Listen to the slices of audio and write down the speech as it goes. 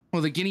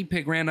Well, the guinea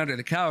pig ran under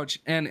the couch,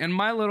 and in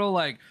my little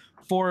like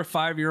 4 or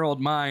 5 year old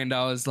mind,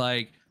 I was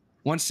like,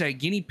 once that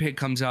guinea pig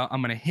comes out,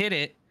 I'm gonna hit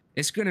it.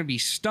 It's gonna be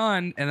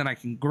stunned, and then I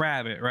can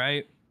grab it,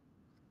 right?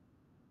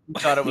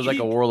 Thought it was like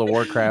a World of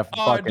Warcraft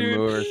fucking Dude,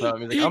 move or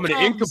something. He's like, he I'm gonna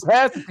comes,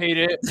 incapacitate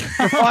it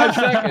for 5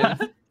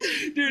 seconds.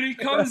 dude. He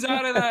comes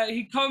out of that.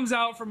 He comes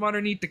out from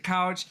underneath the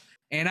couch,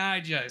 and I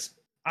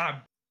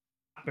bop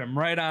him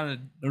right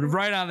on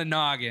the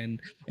noggin,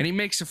 and he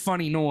makes a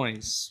funny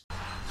noise.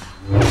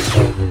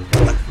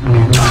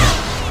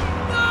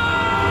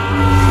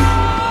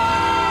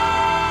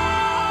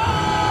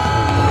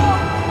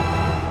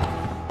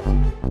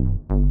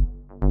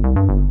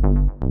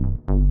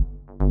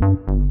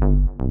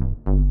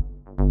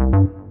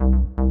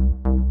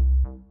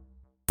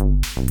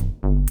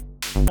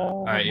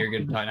 Alright, you're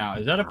good to talk now.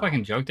 Is that a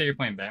fucking joke that you're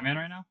playing Batman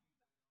right now?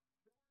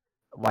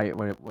 Why?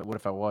 What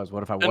if I was?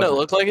 What if I Didn't wasn't? it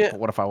look like it?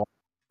 What if I was?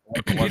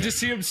 You just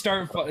see him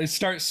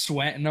start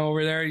sweating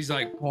over there. He's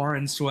like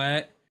pouring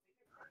sweat.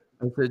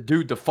 I said,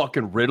 dude, the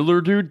fucking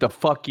Riddler, dude. The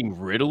fucking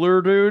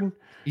Riddler, dude.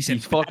 He said,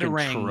 These fucking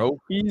 "Batarang."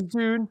 trophies,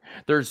 dude.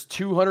 There's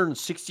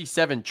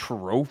 267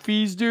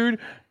 trophies, dude.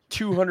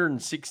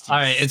 260. All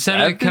right,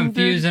 instead of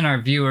confusing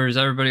our viewers,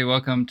 everybody,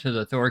 welcome to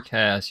the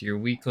Thorcast, your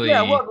weekly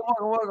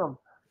welcome.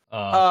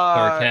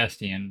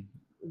 Thorcastian.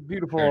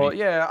 Beautiful, Dirty.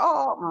 yeah.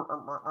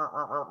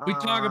 We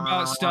talk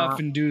about stuff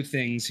and do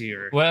things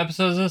here. What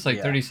episode is this? Like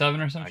Yeah.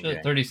 37 or some shit?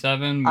 Okay.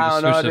 37? I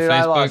don't know, switched to dude.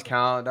 I lost Facebook.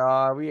 count,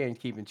 dog. We ain't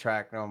keeping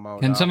track no more.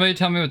 Can dog. somebody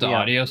tell me what the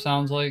audio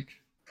sounds like?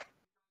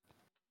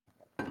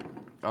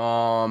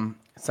 It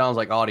sounds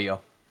like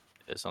audio.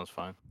 It sounds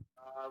fine.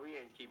 We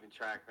ain't keeping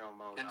track no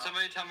more. Can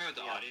somebody tell me what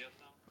the audio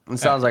sounds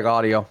It sounds like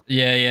audio.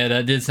 Yeah,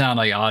 that did sound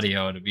like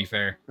audio, to be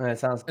fair. It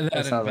sounds. That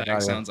in sounds like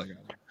fact audio. sounds like audio.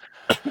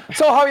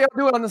 So how y'all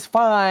doing on this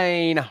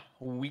fine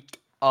week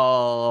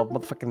of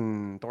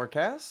motherfucking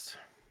Thorcast?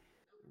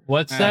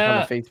 What's On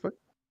that? the Facebook.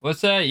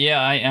 What's that?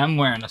 Yeah, I am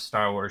wearing a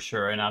Star Wars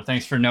shirt right now.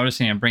 Thanks for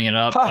noticing and bringing it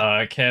up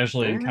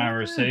casually in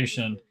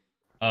conversation.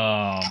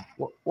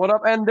 What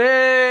up,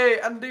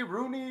 Andy? Andy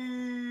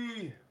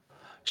Rooney.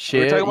 Shit,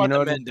 We were talking you about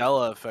know the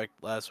Mandela effect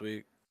last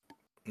week.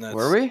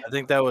 Were we? I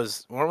think that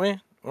was, weren't we?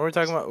 What were we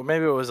talking about?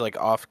 Maybe it was like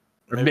off.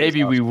 Or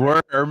maybe we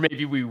were,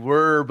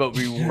 but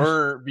we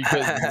weren't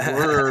because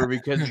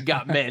we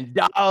got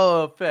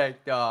Mandela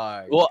effect,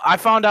 dog. Well, I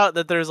found out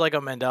that there's like a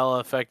Mandela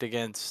effect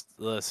against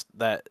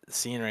that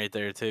scene right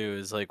there too.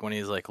 Is like when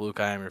he's like, "Luke,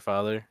 I am your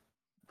father."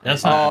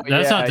 That's not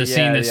the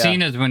scene. The yeah.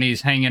 scene is when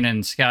he's hanging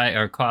in Sky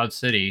or Cloud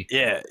City.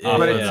 Yeah,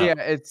 But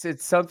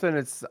it's something.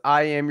 It's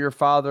I am your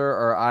father,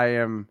 or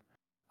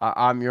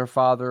I'm your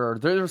father, or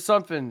there's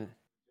something.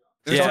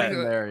 There's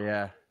something there,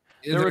 yeah.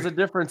 There was a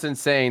difference in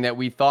saying that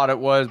we thought it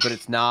was, but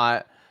it's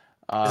not.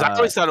 I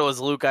always thought it was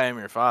Luke, I am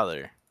your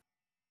father.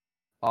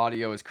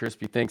 Audio is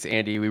crispy. Thanks,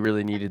 Andy. We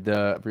really needed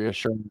the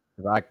reassurance.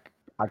 I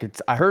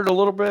heard a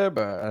little bit,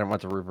 but I didn't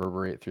want to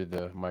reverberate through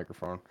the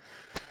microphone.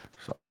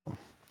 So,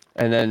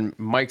 and then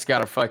Mike's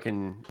got a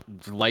fucking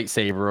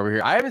lightsaber over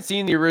here. I haven't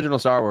seen the original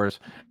Star Wars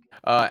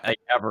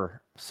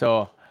ever,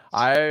 so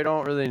I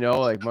don't really know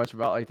like much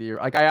about like the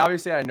I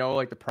obviously I know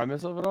like the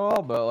premise of it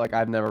all, but like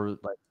I've never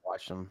like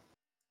watched them.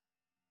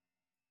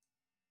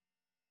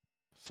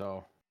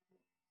 So,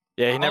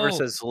 yeah, he never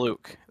says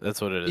Luke.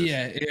 That's what it is.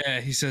 Yeah.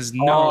 He says,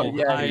 "No,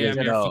 I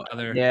am your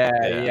father."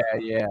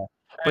 Yeah.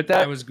 But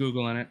I was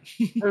googling it.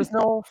 There's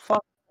no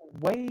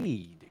fucking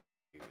way, dude.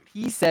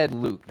 He said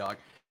Luke, dog.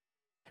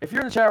 If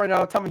you're in the chat right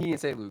now, tell me he didn't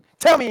say Luke.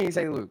 Tell me he didn't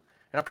say Luke,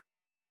 and I'm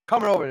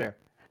coming over there,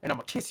 and I'm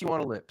gonna kiss you on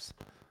the lips.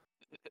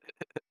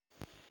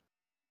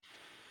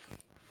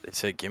 They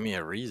said, "Give me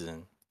a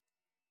reason."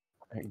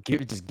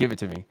 Just give it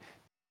to me.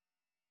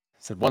 I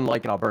said one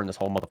like, and I'll burn this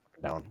whole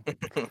motherfucker down.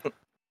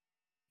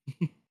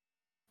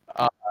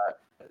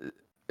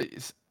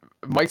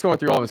 Mike's going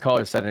through all of his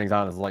color settings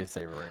on his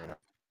lightsaber right now.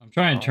 I'm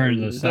trying to turn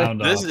the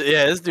sound off.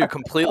 This dude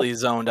completely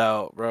zoned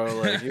out, bro.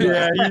 Like, he's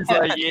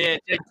like, yeah,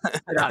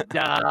 check it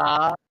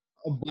out,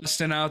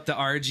 busting out the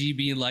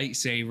RGB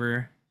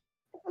lightsaber.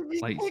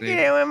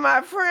 Get with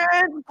my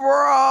friend,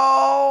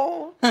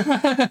 bro.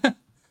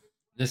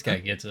 This guy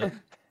gets it.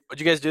 What'd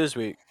you guys do this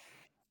week?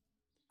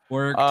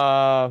 Worked.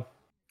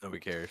 Nobody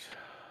cares.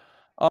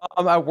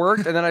 I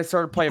worked and then I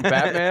started playing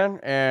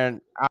Batman,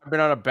 and I've been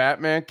on a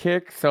Batman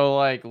kick. So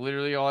like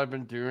literally all I've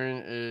been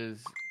doing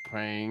is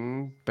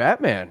playing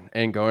Batman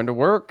and going to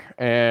work.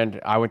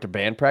 And I went to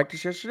band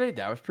practice yesterday.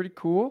 That was pretty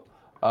cool.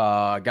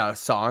 Got a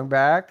song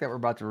back that we're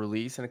about to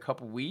release in a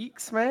couple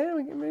weeks,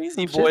 man.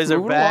 KZ boys are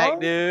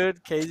back,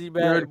 dude. KZ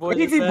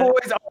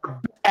boys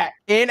are back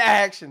in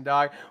action,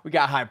 dog. We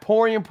got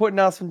Hyporium putting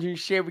out some new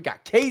shit. We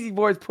got KZ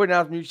boys putting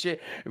out some new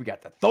shit. We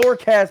got the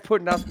Thorcast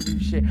putting out some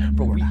new shit.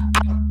 But we out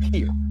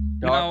here,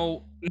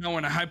 dog.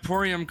 When a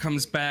Hyporium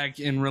comes back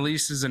and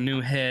releases a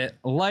new hit,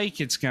 like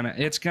it's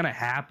gonna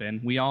happen.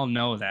 We all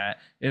know that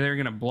they're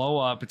gonna blow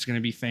up. It's gonna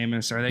be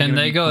famous. Are they? Can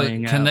they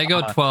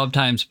go 12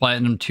 times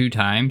platinum 2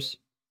 times?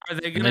 Are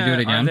they gonna do it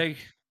again?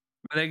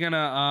 Are they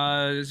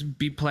gonna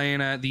be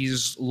playing at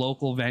these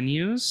local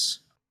venues?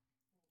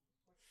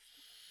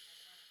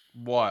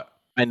 What?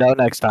 Find out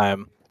next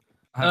time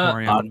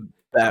Hyporion. on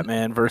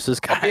Batman versus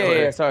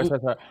Kyler. Yeah. Sorry.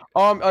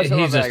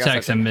 He's just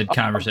texting mid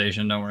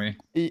conversation. Don't worry.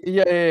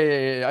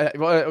 Yeah.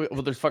 Well,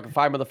 there's fucking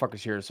 5 motherfuckers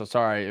here, so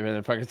sorry. I mean,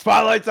 the fucking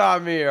spotlight's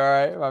on me. All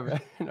right, my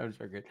bad. No, I'm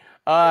joking.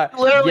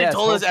 Literally yes,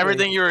 told us hopefully.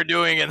 everything you were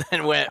doing and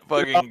then went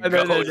fucking No,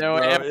 ghost, no,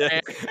 bro. yeah.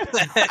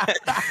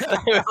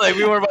 Like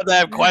we weren't about to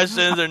have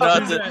questions or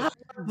nothing.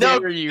 No,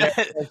 Dare you?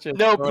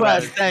 no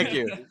press, thank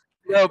you.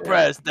 No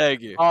press,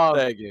 thank you.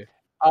 Thank you.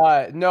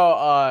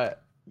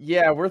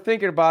 Yeah, we're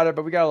thinking about it,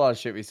 but we got a lot of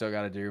shit we still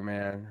got to do,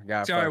 man.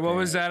 Sorry, what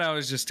was that? I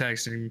was just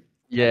texting.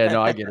 Yeah,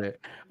 no, I get it.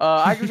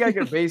 We gotta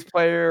get a bass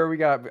player. We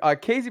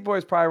got Casey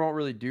Boys probably won't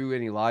really do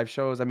any live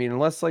shows. I mean,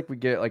 unless like we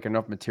get like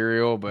enough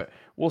material, but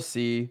we'll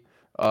see.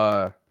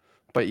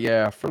 But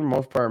yeah, for the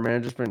most part,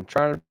 man, just been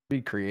trying to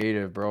be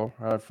creative, bro.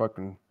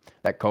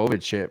 That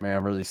COVID shit,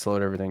 man, really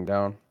slowed everything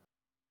down.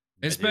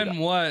 It's been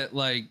what,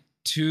 like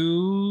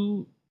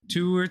 2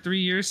 or 3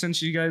 years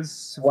since you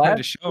guys have Last played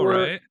a show, tour-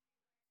 right?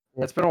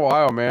 Yeah, it's been a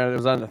while, man. It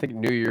was on, I think,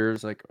 New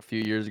Year's, like a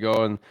few years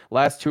ago. And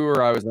last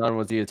tour I was on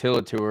was the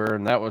Attila tour,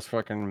 and that was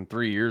fucking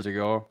 3 years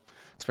ago.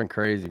 It's been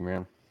crazy,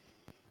 man.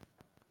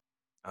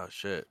 Oh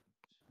shit.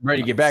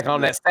 Ready to get back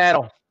on that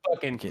saddle.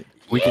 Fucking.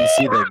 We can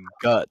see the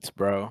guts,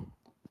 bro.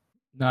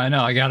 No, I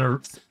know. I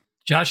gotta.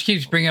 Josh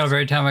keeps bringing up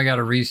every time I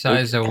gotta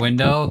resize the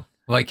window.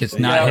 Like it's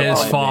not Yeah, his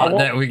well, fault I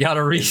that we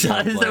gotta He's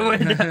not resize the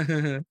playing.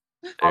 window.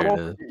 I There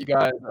won't it is. forget you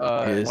guys. You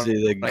when- see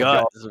the like,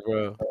 guts,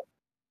 bro.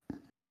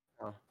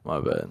 My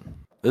bad.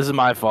 This is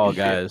my fault,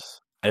 Shit. guys.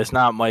 It's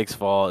not Mike's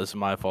fault. It's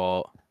my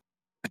fault.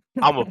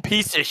 I'm a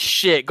piece of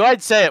shit. Go ahead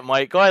and say it,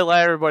 Mike. Go ahead and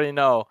let everybody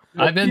know.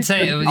 I've been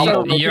saying I'm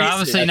a piece you're of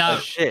obviously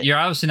not shit. you're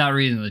obviously not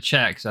reading the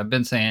chat because I've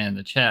been saying in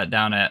the chat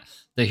down at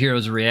the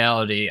Heroes of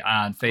Reality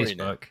on reading it.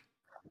 Facebook.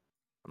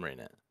 I'm reading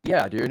it.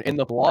 Yeah, dude. In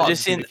the blog. I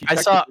just seen. I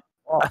saw.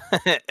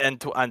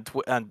 and on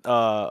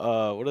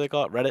what do they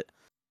call it? Reddit.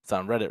 It's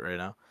on Reddit right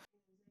now.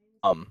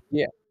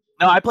 Yeah.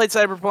 No, I played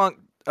Cyberpunk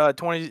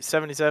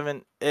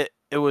 2077.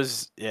 It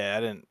was I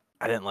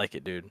didn't like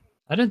it, dude.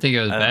 I didn't think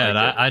it was I didn't bad.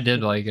 like it. I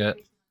did like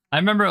it. I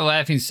remember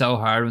laughing so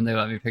hard when they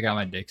let me pick out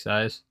my dick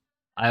size.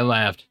 I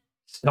laughed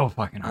so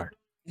fucking hard.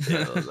 Yeah,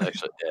 that was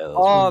actually. Yeah, that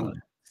was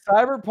really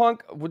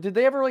Cyberpunk. Did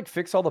they ever like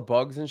fix all the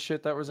bugs and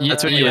shit that was in Yeah,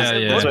 That's there? what he was.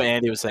 yeah. That's what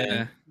Andy was saying.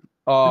 Yeah.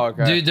 Oh,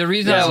 okay. Dude, the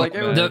reason Yeah, I, like,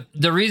 it was-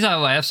 the reason I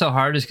laughed so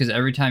hard is because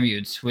every time you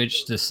would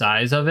switch the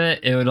size of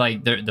it, it would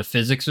like the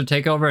physics would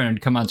take over and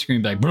it'd come on screen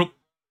and be like, Bloop.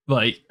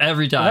 Like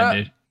every time,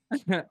 dude.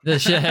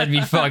 This shit had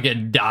me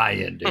fucking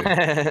dying, dude.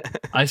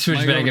 I switched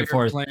Mike back over and here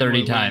forth playing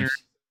 30 with times.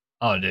 wieners.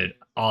 Oh, dude,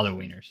 all the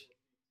wieners.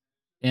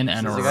 In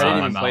and It's around like, I didn't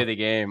my even play mouth. the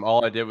game.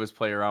 All I did was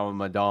play around with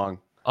my dong.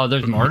 Oh,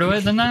 there's more to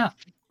it than that?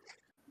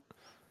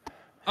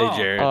 Hey, Oh.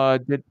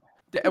 Jared.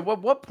 At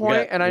what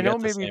point? And we I know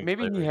got the same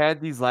maybe he flavor.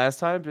 had these last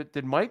time, but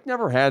did Mike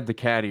never had the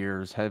cat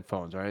ears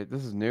headphones? Right?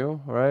 This is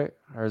new, right?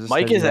 Or is this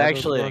Mike have you is had those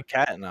actually a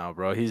before? cat now,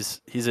 bro.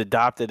 He's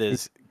adopted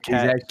as He's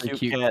cat, actually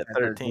cute cat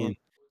 13.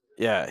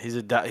 Yeah, he's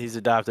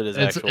adopted his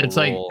It's actual it's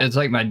role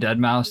like my dead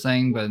mouse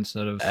thing, but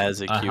instead of as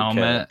a cute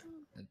helmet, cat.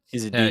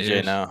 He's a cat DJ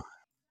ears. now.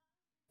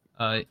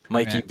 Uh,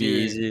 Mikey okay. B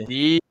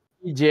easy.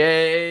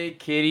 DJ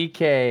Kitty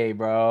K,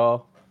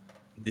 bro.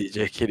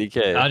 DJ Kitty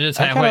K. I'll just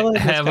I kinda like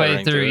this halfway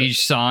coloring through to it.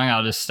 each song,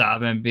 I'll just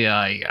stop and be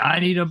like, I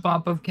need a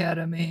bump of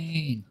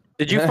ketamine.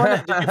 Did you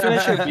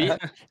finish your beat?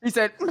 He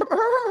said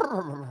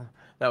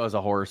that was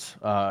a horse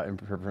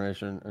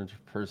impersonation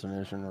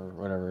or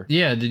whatever.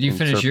 Yeah, did you And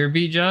finish so- your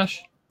beat,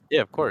 Josh?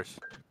 Yeah, of course.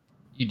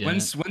 You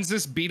didn't. When's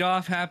this beat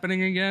off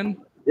happening again?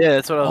 Yeah,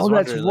 that's what I was Oh,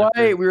 that's wondering. like,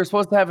 right. We were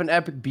supposed to have an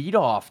epic beat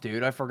off,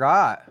 dude. I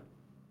forgot.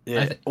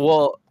 Yeah.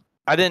 Well,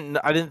 I didn't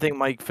think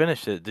Mike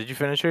finished it. Did you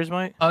finish yours,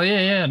 Mike? Oh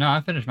yeah, no,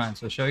 I finished mine.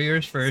 So show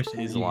yours first.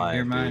 He's you lying,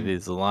 hear mine. dude.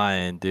 He's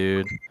lying,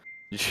 dude.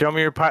 You show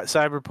me your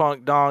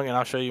Cyberpunk dong, and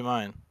I'll show you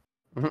mine.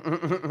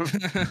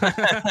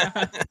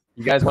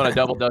 You guys want a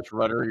double Dutch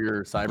rudder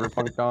your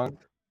cyberpunk dong?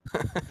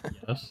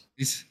 Yes.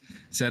 He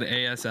said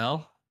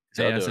ASL.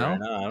 So I'll do it ASL. right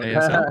now. I don't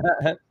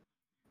care.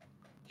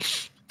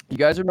 ASL. You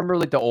guys remember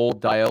like the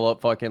old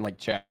dial-up fucking like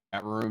chat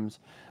rooms,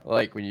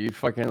 like when you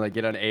fucking like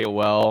get on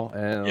AOL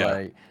and Yeah.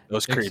 like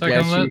Those Six creepy.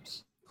 second Yeah, she-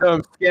 lips.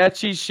 some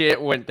sketchy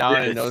shit went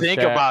down in those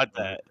Think chat- about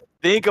that.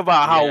 Think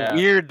about how Yeah.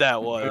 weird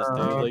that was,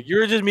 dude. Uh-huh. Like you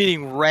were just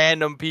meeting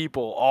random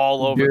people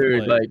all over the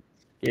dude. place. Like,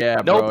 yeah,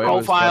 no bro, it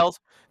was profiles,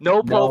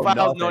 no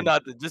profiles, no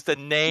nothing. nothing. Just a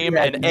name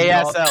Yeah, and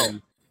ASL.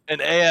 nothing. And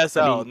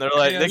ASL. I mean, and they're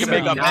like, they can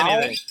make up now-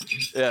 anything.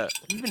 Yeah.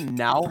 Even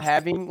now,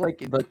 having like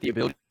the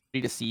ability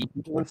to see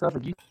people and stuff,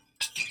 like you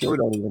still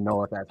don't even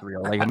know if that's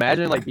real. Like,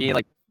 imagine like being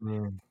like.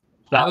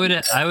 I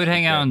would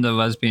hang out in the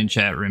lesbian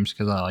chat rooms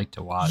because I like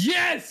to watch.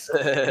 Yes.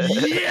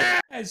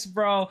 Yes,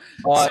 bro.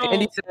 So-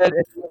 Andy said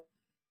if you want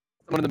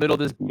someone in the middle of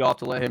this beat off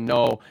to let him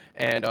know,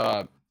 and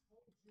I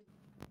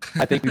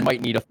think we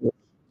might need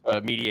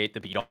a mediate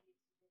the beat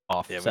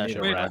off Yeah, we need session.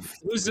 a Wait, ref.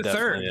 who's the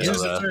Definitely third? need a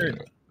Who's the ref.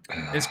 third?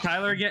 Is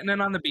Kyler getting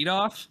in on the beat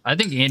off? I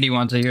think Andy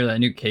wants to hear that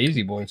new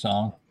Casey Boy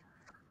song.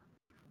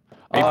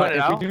 Are you putting it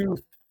if out?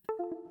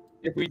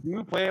 if we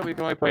do play it, we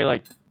can only play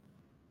like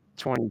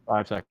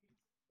 25 seconds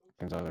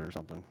of it or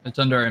something. It's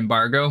under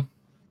embargo.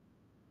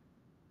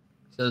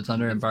 So it's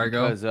under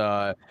embargo.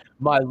 Because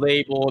my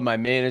label and my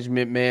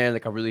management, man,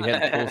 like I really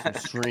had to pull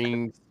some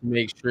strings to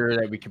make sure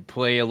that we could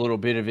play a little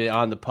bit of it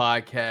on the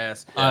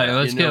podcast. All right,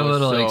 let's get a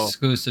little so,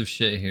 exclusive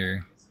shit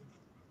here.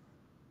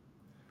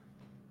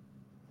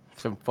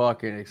 some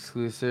fucking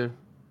exclusive.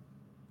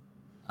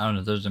 I don't know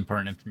if there's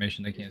important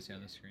information they can't see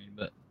on the screen,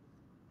 but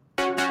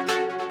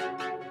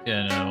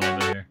yeah, no, a little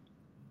bit here.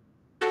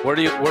 Where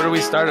do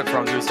we start it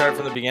from? Do we start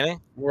from the beginning?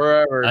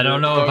 Wherever. I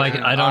don't know if I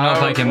can. I don't know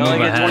if I can move only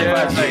get 25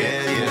 ahead.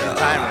 seconds.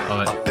 Timer. Oh,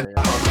 wait.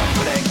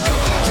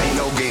 Ain't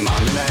no game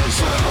on the net.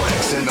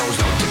 X and O's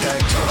don't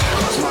detect.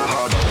 Cross my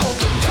heart, don't hold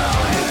it down.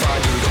 If I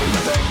do, don't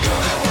let that go.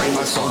 Bring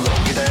my soul,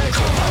 don't get that.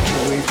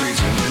 We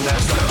freezing, and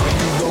that's the when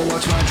you go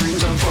watch my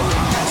dreams unfold.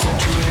 That's the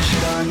truest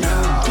shit I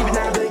know. Keeping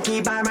that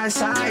blicky by my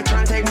side.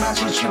 Trying to take my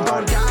shit, you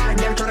gon' die.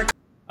 Never try to.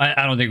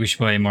 I don't think we should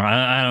play anymore.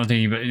 I don't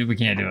think we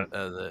can't do it.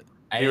 That was it.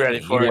 You ready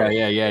for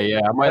Yeah, it?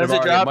 yeah. I might When's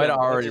have it already, dropping?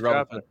 already When's it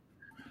rubbed dropping? it.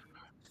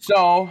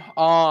 So,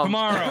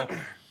 Tomorrow.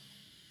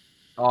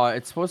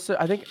 it's supposed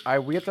to. I think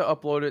we have to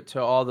upload it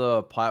to all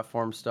the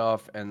platform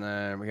stuff, and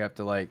then we have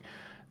to like.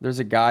 There's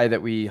a guy that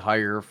we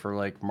hire for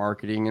like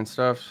marketing and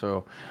stuff,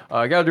 so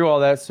I got to do all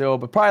that still,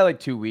 but probably like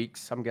 2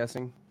 weeks, I'm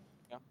guessing.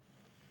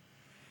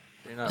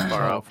 You're not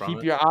far out from Keep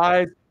it. your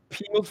eyes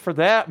peeled for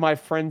that, my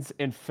friends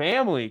and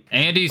family. 'cause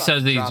Andy it's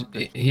says about to drop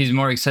this- he's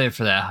more excited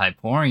for that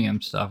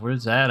Hyporium stuff.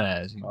 Where's that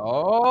at?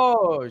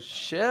 Oh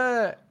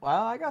shit!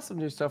 Well, I got some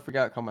new stuff we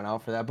got coming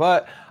out for that,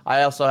 but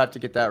I also have to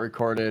get that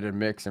recorded and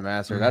mix and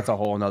master. That's a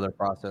whole nother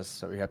process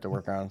that we have to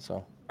work on. So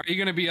Are you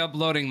gonna be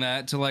uploading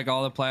that to like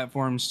all the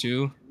platforms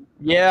too?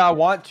 yeah, I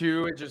want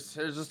to. There's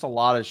just a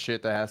lot of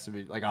shit that has to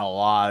be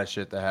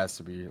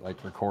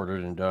like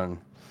recorded and done.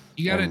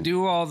 You got to And-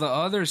 do all the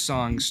other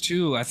songs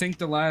too. I think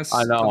the last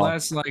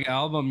like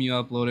album you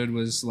uploaded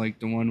was like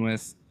the one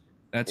with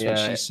 "That's What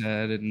Yeah. She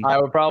Said." And I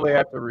would probably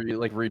have to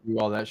redo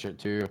all that shit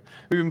too.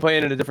 We've been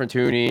playing in a different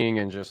tuning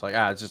and just like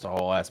it's just a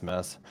whole ass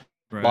mess.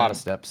 A lot of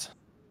steps.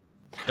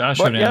 Josh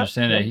But wouldn't yeah,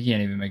 understand yeah. that. He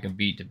can't even make a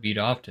beat to beat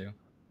off to.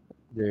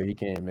 Dude, he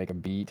can't even make a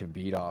beat to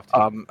beat off.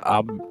 To.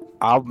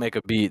 I'll make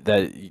a beat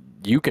that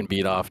you can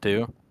beat off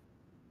to.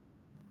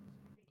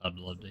 I'd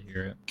love to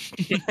hear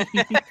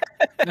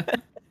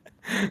it.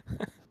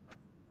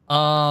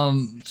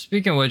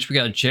 Speaking of which, we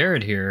got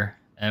Jared here,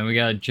 and we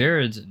got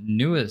Jared's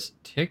newest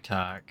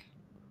TikTok.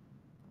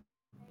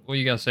 What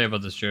you gotta say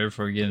about this, Jared,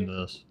 before we get into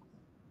this?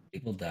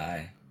 People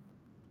die.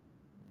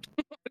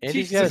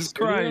 Andy's got a Jesus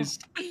studio?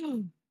 Christ!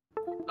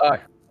 Oh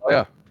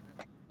yeah.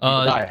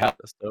 Uh,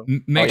 That's dope.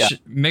 yeah.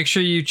 Make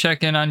sure you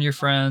check in on your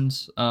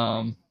friends,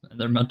 and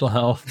their mental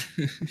health.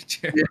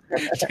 Jared,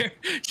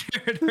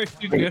 are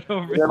you good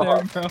over there,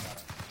 bro?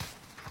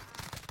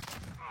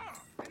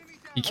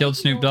 You killed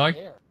Snoop Dogg.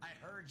 I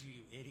heard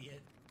you,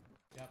 idiot.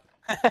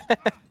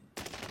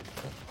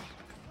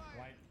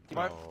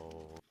 What?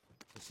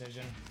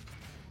 Decision.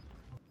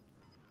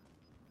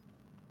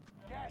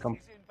 Come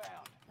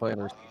play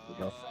this.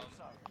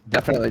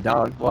 Definitely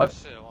down. What?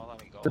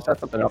 Just set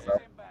something up.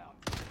 Though.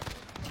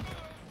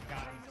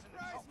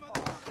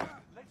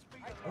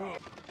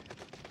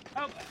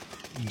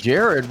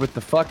 Jared with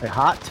the fucking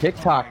hot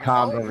TikTok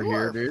comms over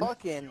here, dude.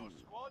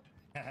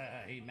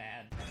 He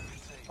mad.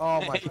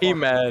 Oh my. He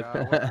mad.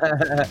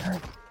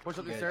 Push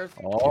up the stairs.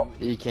 Oh,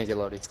 you can't get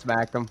loaded.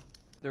 Smacked him.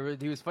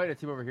 He was fighting a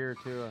team over here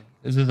too.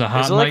 Is this a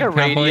hot Is there like mic a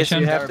radius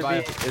compilation? you have to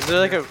be? Is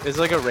there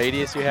like a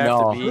radius you have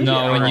No. to be?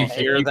 No, when or you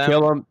hear You them.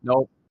 kill them.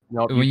 Nope.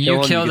 When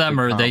you kill them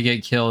get or the they comp.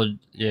 get killed,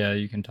 yeah,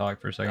 you can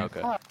talk for a second.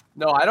 Okay.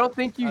 No, I don't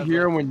think you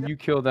hear when you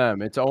kill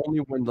them. It's only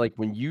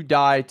when you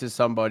die to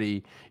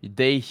somebody,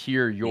 they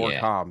hear your Yeah.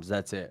 comms.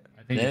 That's it.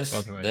 I think it's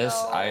both ways.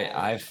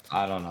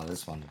 I don't know.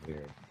 This one's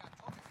weird.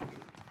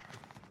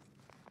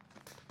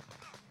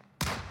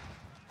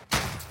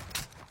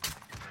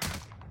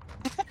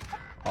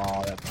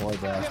 Oh, that poor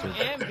bastard.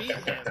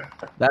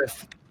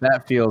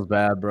 That feels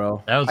bad,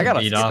 bro. That was I a gotta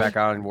beat get off. back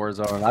on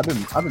Warzone.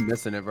 I've been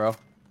missing it, bro.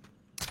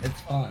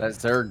 It's fun. That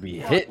Zerg be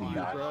hitting,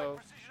 guys.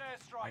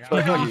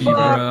 Fuck you, Fuck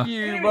bro.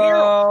 you,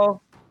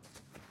 bro.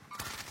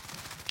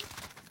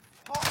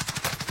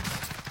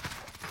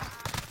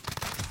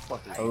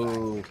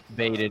 Oh,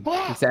 baited.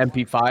 It's an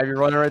MP5 you're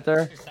running right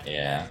there.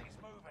 Yeah.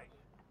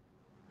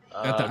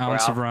 Got the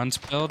ounce of runs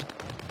build.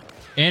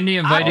 Andy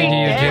invited you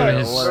to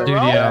his What a-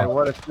 studio.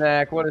 What a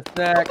snack! What a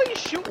snack!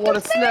 What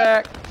a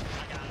snack!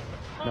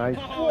 Nice.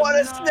 What a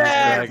I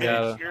snack!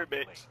 got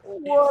it.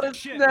 What a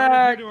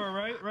snack!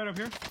 Right up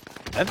here.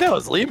 I think that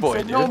was Lee Boy,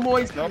 dude. No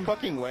moist. No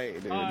fucking way,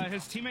 dude.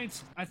 His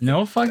teammates.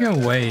 No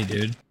fucking way,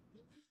 dude.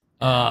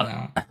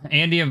 No.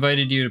 Andy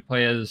invited you to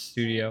play at his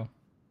studio.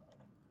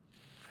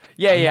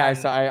 Yeah. I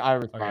saw. I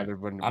responded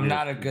when. I'm we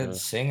not were- a good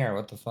singer.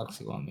 What the fuck's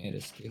he want me to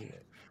do?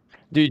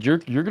 Dude,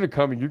 you're gonna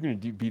come and you're gonna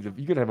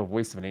you're gonna have a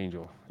voice of an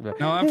angel.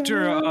 Now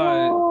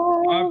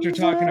after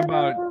talking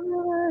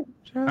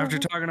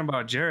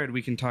about Jared,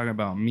 we can talk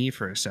about me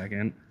for a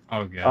second.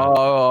 Oh god.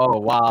 Oh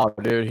wow,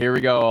 dude! Here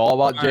we go. All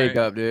about All right.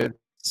 Jacob, dude.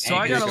 So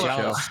I got a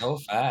little. so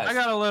fast. I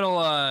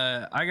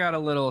got a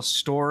little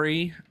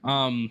story.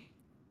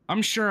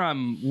 I'm sure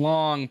I'm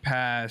long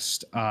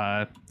past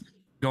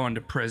going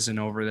to prison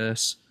over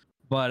this,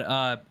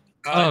 but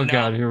Oh,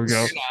 God, here we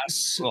go.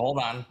 Well, hold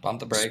on, bump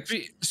the brakes.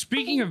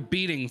 Speaking of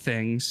beating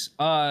things,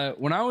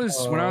 when I was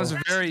a very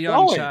Where's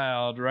young going?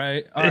 child,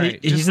 right? All right,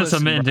 He's just listen,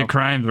 admitting to bro.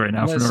 crimes right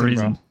now for no Listen, bro.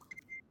 reason.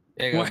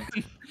 There you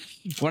go.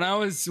 When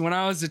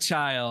I was a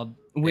child,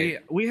 we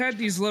had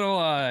these little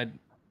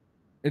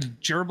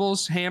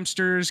gerbils,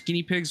 hamsters,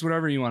 guinea pigs,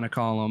 whatever you want to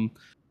call them,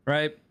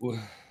 right?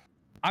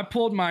 I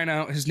pulled mine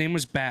out. His name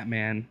was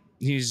Batman.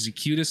 He's the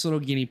cutest little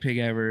guinea pig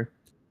ever.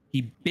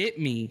 He bit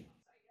me.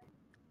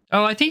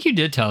 Oh, I think you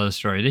did tell the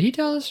story. Did he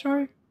tell the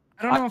story?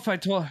 I don't know if I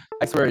told.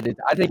 I swear he did.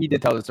 I think he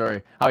did tell the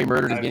story how he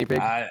murdered his guinea pig.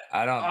 I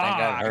don't think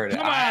I've heard it.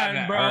 Come I on,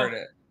 haven't bro. heard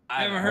it.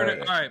 I haven't heard it.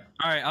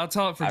 All right. I'll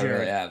tell it for I Jared.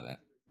 really haven't.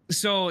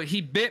 So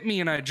he bit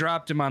me and I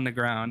dropped him on the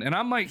ground, and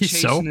I'm like He's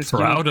so chasing this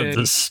guinea proud of pig.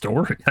 this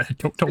story. I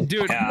don't know.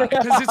 Dude, Yeah.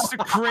 because it's the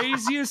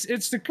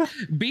craziest.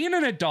 Being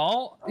an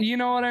adult, you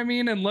know what I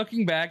mean, and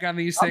looking back on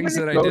these I'm things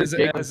that gonna I go did to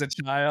Jacob. as a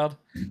child.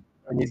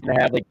 And he's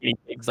gonna have like guinea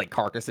pigs, like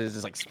carcasses,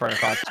 just like spread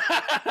across.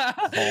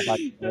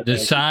 The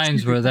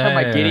signs were there.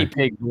 My guinea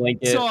pig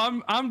blanket. So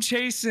I'm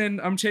chasing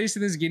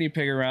this guinea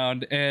pig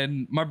around,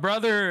 and my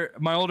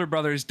older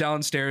brother is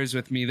downstairs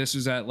with me. This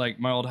was at like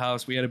my old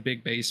house. We had a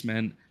big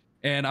basement,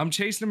 and I'm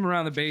chasing him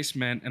around the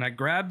basement, and I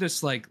grabbed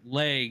this like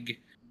leg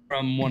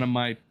from one of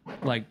my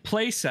like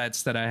play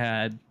sets that I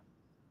had.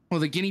 Well,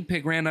 the guinea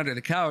pig ran under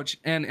the couch,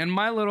 and in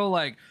my little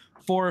like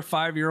 4 or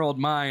 5 year old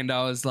mind,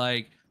 I was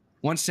like,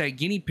 once that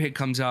guinea pig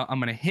comes out, I'm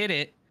gonna hit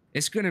it.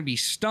 It's gonna be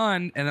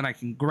stunned, and then I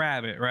can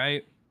grab it,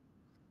 right?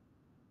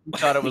 I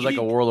thought it was like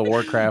a World of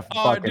Warcraft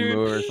Oh, fucking dude.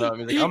 move or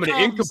something. He's He like, I'm gonna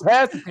comes-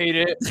 incapacitate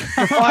it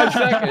for 5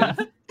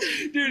 seconds.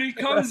 Dude, he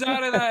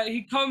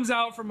comes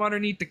out from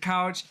underneath the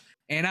couch,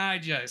 and I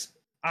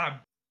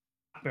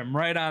pop him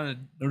right on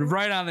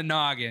the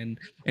noggin,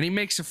 and he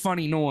makes a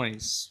funny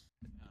noise.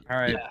 All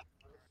right. Yeah.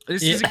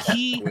 This is a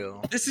key.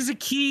 Will. This is a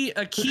key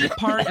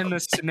part in the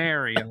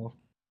scenario.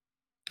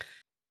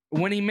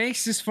 When he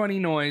makes this funny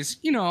noise,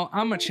 you know,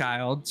 I'm a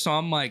child, so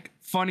I'm like,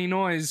 funny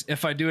noise.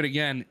 If I do it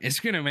again, it's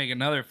gonna make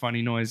another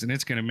funny noise, and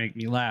it's gonna make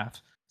me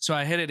laugh. So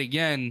I hit it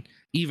again,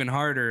 even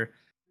harder,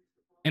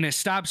 and it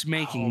stops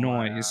making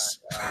noise.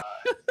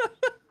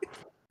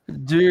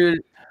 Dude,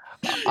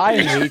 I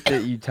hate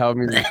that you tell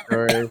me this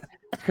story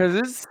because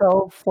it's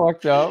so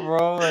fucked up,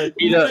 bro. Like,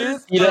 PETA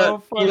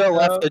fucked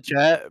left up. the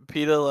chat.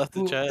 PETA left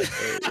the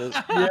chat.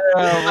 Yeah,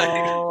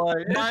 bro.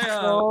 Like, it's My,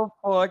 so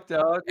fucked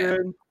up,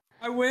 dude.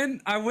 I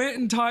went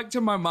and talked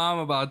to my mom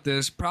about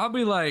this.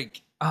 Probably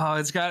like,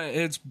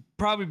 it's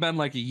probably been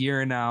like a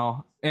year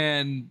now,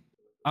 and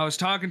I was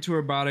talking to her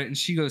about it, and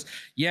she goes,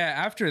 "Yeah,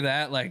 after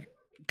that, like."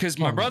 Because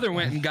my brother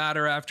went and got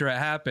her after it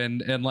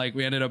happened, and like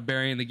we ended up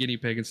burying the guinea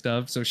pig and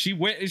stuff. So she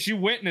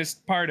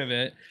witnessed part of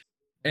it,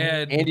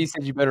 and Andy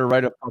said you better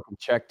write a fucking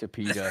check to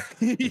PETA. 'Cause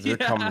They're yeah.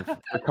 coming.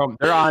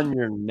 They're on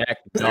your neck,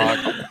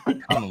 dog.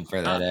 Coming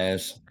for that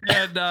ass.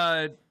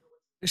 And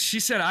she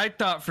said, "I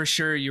thought for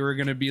sure you were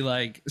gonna be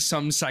like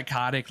some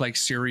psychotic like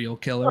serial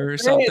killer or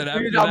something." Dude,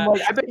 after I'm that.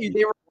 like, I bet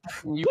they were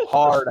fucking you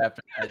hard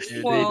after that,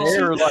 dude. Well,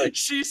 they were like,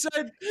 she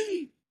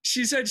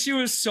said she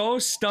was so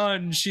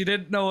stunned she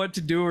didn't know what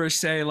to do or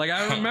say. Like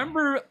I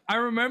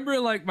remember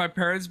like my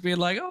parents being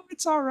like, "Oh,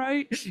 it's all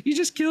right. You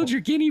just killed your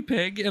guinea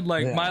pig," and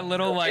like Yeah. my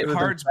little like It was in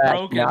heart's fact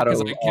broken not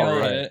because I all killed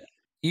right. it.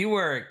 You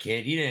were a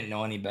kid. You didn't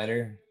know any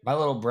better. My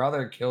little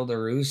brother killed a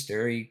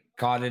rooster. He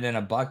caught it in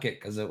a bucket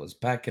because it was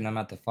pecking him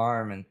at the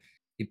farm, and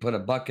he put a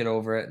bucket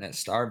over it, and it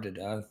starved to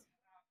death.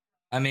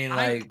 I mean,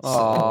 like,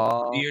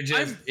 Aw. you're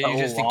just so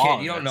a kid.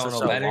 long. You don't know That's no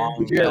such a better.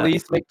 long- Did you at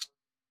least make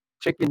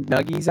chicken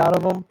nuggies out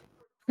of them?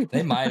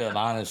 They might have,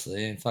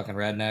 honestly. Fucking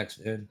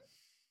rednecks, dude.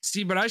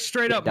 See, but I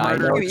straight up Yeah, I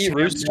know. murdered You this eat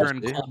roosters, hamster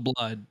in dude. cold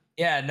blood.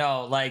 Yeah,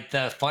 no, like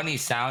the funny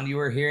sound you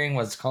were hearing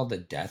was called the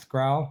death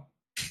growl.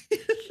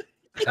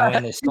 And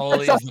when the soul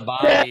leaves the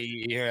body,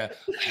 you hear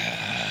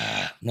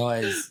a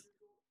noise.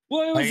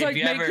 Well, it was Like,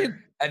 like making.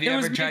 have you it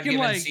was ever tried making, giving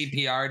like-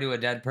 CPR to a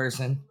dead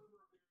person?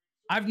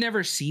 I've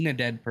never seen a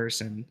dead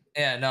person.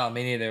 Yeah, no,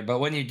 me neither. But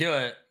when you do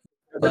it,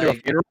 Been to a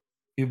like, funeral?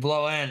 you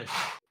blow in,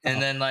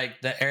 and then like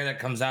the air that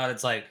comes out,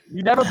 it's like,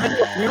 You never been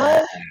to a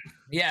funeral?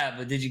 yeah.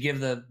 But did you give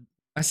the,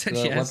 I said the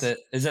yes.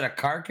 is it a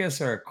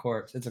carcass or a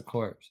corpse? It's a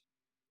corpse.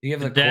 You give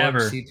the Cadaver.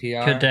 corpse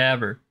CPR.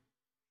 Cadaver.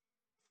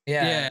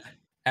 Yeah. Yeah.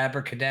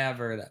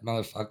 Abracadabra, that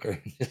motherfucker.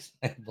 Just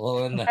like,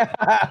 blow in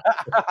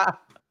the.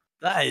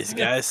 Nice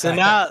guys. So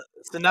now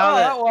Oh,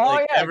 that well,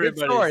 like, yeah, good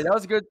story. everybody's That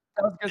was good.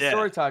 That was good Yeah.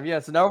 story time. Yeah,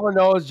 so now everyone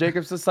knows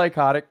Jacob's a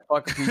psychotic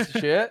fucking piece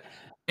of shit.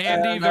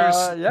 Andy, And, there's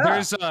Hey,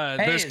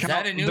 there's is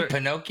that a new there-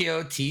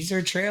 Pinocchio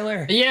teaser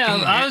trailer? Yeah,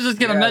 I was just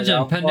gonna Yeah,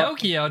 mention yeah,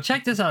 Pinocchio.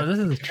 Check this out. This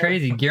is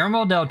crazy.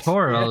 Guillermo del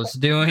Toro's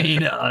doing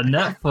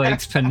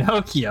Netflix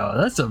Pinocchio.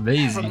 That's From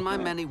amazing. my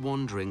many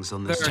wanderings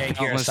on there this are Jake, you're a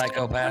countless dead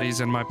psychopath.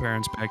 bodies in my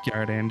parents'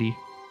 backyard, Andy.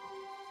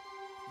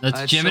 I That's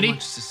had so Jiminy.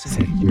 much to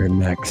say You're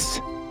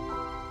next.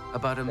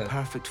 about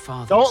imperfect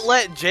fathers. Don't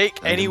let Jake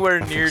And anywhere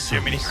imperfect near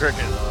sons. Jiminy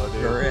Cricket though,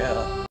 dude. For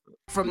real.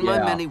 From my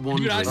Yeah. many Dude, I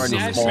wanderings Or on any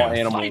snatched this small him and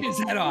animal. fight his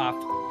head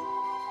off.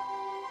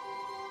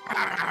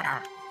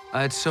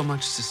 I had so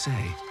much to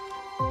say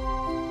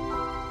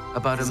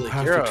about He's like,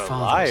 imperfect you're a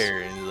fathers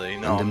liar. And he's like,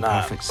 no, and I'm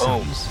not. imperfect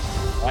Boom. sons,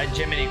 Why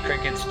Jiminy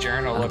Cricket's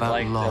journal And looked about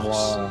like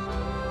loss.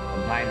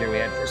 the binder we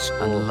had for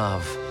school. and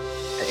love.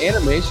 The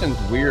animation's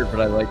weird,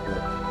 but I like it.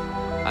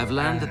 I've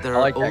learned that there I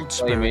are like that old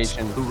spirits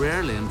claymation. who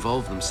rarely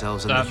involve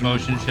themselves in the Stop human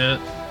motion world, shit.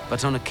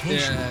 but on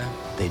occasion Yeah.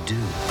 they do.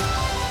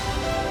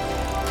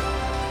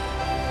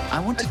 I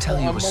want to tell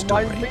you a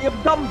story.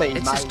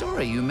 It's a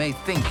story you may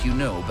think you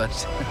know, but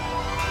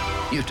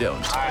you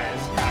don't. Alright,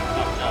 it's kind of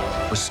fucked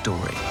up. A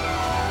story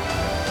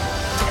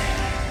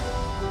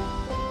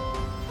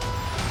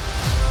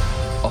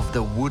of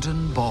the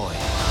wooden boy.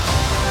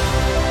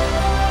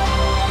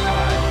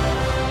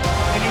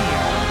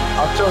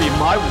 I'll show you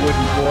my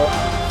wooden boy.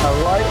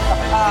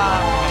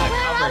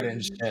 Covered in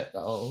shit,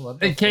 though. What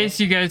the In case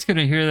you guys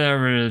couldn't hear that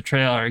over the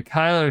trailer,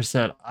 Kyler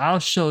said, "I'll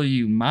show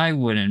you my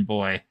wooden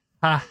boy."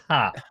 Ha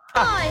ha.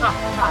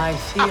 I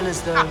feel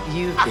as though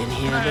you've been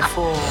here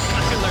before.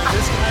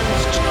 This guy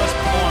was just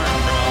born,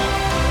 bro.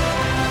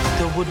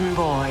 The wooden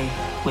boy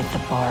with the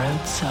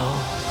borrowed soul.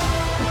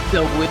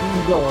 The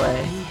wooden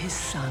boy. Be his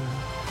son.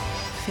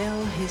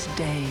 Fill his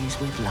days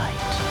with light.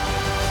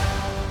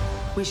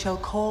 We shall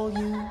call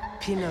you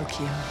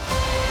Pinocchio.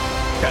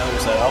 Kyler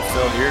said, I'll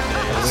fill your A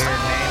days. weird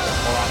name to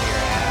pull out of your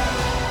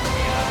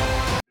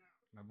ass.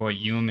 My boy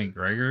Ewan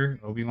McGregor,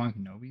 Obi-Wan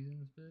Kenobi's in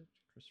this bitch.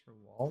 Christopher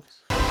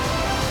Waltz.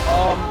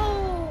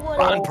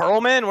 Ron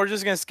Perlman? We're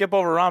just going to skip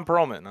over Ron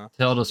Perlman, huh?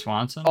 Tilda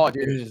Swanson. Oh,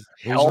 dude. Who's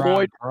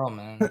Hellboy. Ron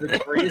Perlman? The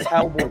greatest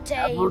Hellboy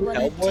ever.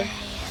 Hellboy.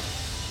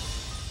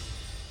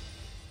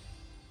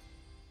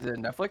 Is it a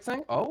Netflix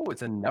thing? Oh,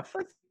 it's a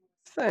Netflix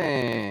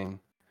thing.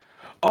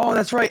 Oh,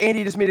 that's right.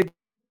 Andy just made a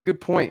good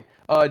point.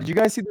 Did you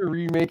guys see they're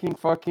remaking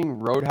fucking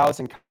Roadhouse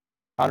and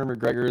Conor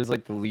McGregor is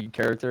like the lead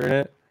character in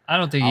it? I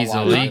don't think I'll he's the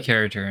watch lead it.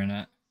 character in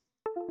it.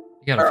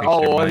 You gotta fix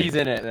Oh, your well, mic. he's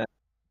in it. Then.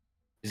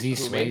 Is he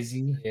Who, me?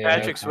 Swayze? Yeah,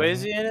 Patrick okay.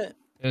 Swayze in it?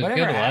 It was Whatever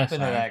good last happened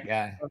to time. that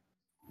guy?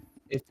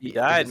 If He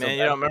died, man.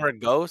 You don't remember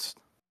Ghost?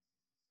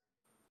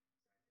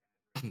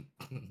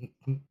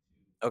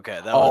 Okay,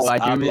 that Oh, was I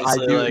do.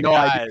 obviously like, No,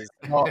 I guys.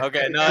 do. No,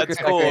 Okay, no, took a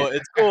it's cool. second.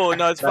 It's cool.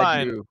 No, it's I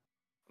fine. do.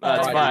 No,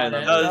 it's I do fine.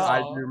 remember. That was- I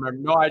do remember.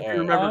 No, I do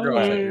remember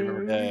Ghost. I do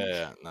remember.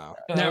 Yeah, no.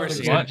 Never That was a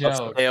seen good it.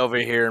 joke. Stay over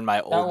here in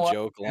my old was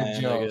joke a good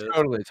land.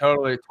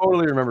 joke.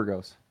 Totally remember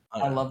Ghost.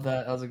 I love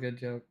that. That was a good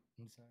joke.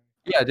 I'm sorry.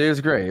 Yeah, dude, it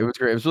was great. It was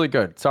great. It was really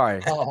good.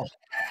 Sorry. Oh,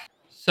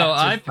 So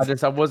I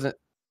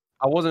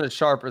wasn't as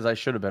sharp as I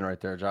should have been right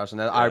there, Josh.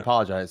 And I Yeah.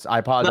 apologize. I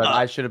apologize. No.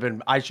 I should have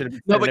been. No, sending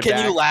but it can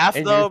you back, laugh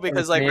and though? you're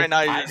Because like right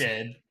now you're I just,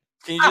 did.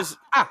 can you just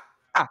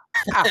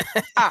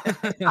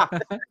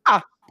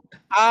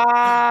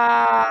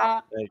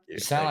Ah. thank you. You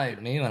sound thank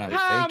like me when I'm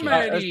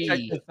Comedy.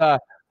 faking. Let's check this,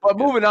 but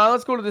moving on,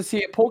 let's go to the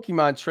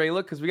Pokemon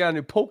trailer because we got a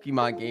new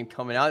Pokemon game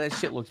coming out. That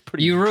shit looks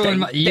pretty. you ruined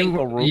my,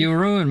 dank-a-roo. you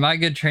ruined my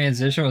good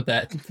transition with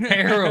that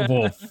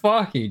terrible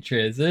fucking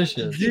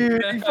transition.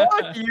 Dude,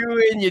 fuck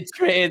you and your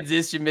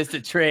transition,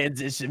 Mr.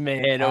 Transition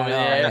Man over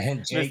there.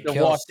 Man, Jake Mr.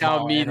 kills Walk Down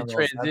small Me, the animals.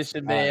 That's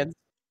Transition bad. Man.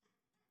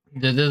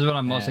 This is what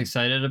I'm most Man.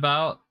 excited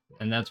about,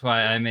 and that's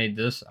why I made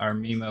this our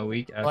Mimo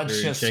week after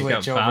Let's just Jacob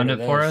switch over found to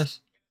it for this. us.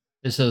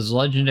 This is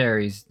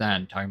Legendaries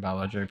then, talking about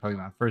legendary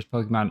Pokemon. First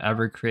Pokemon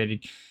ever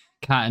created,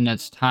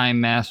 continent's time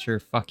master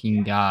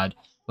fucking god.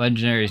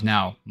 Legendaries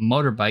now,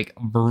 motorbike,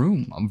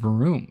 vroom,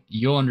 vroom.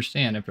 You'll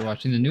understand after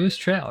watching the newest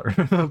trailer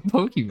of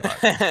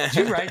Pokemon. Did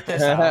you write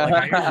this out?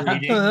 Like, are you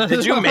reading?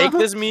 Did you make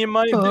this meme,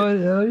 Mike? Oh, yeah,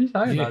 what are you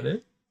talking Yeah. about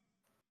it?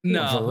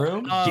 No,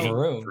 Varun?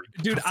 Varun.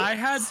 dude, I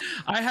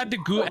had to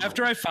go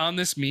after I found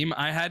this meme.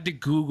 I had to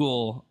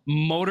Google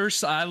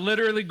I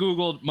literally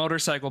Googled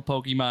motorcycle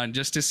Pokemon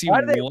just to see Why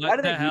what did they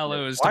the do hell that?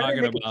 it was Why did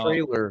they talking make a about.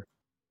 trailer?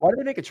 Why did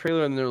they make a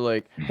trailer and they're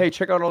like, "Hey,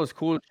 check out all this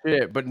cool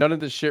shit," but none of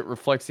this shit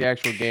reflects the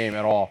actual game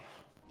at all?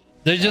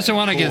 They just don't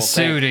want to Cool, get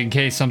sued in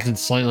case something's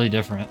slightly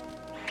different.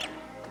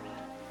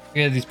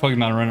 We had these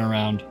Pokemon running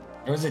around.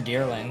 There was a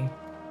deerling.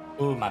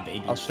 Ooh, my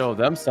baby. I'll show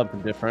them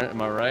something different.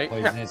 Am I right?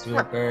 Poisonous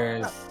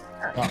Whippers.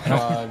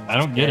 I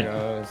don't get it.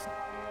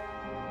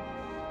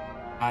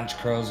 Orange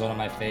Crow's one of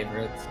my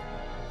favorites.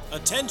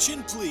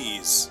 Attention,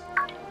 please.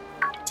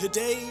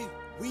 Today,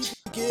 we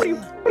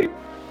begin.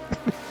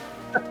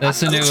 That's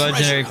the new Treasure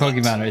legendary hunt.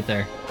 Pokemon right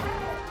there.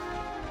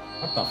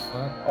 What the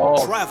fuck?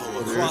 Oh, Travel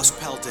across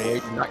wait,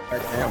 Paldea. not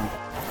catch him.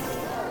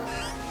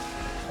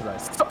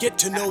 Get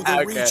to know the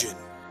Okay. region.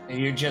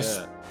 You're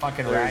just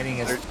fucking They're- riding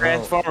his They're throat.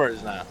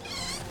 Transformers now.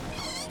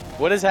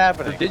 What is They're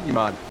happening?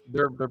 Digimon.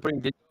 They're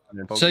putting Digimon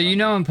in Pokemon. So you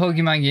know in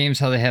Pokemon games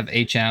how they have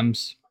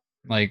HMs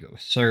like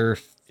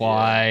Surf,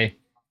 Fly.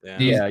 Yeah.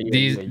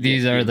 These Yeah,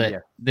 these are the yeah.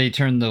 they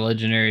turned the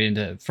legendary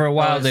into. For a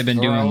while his they've been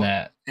doing throat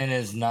that. And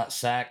his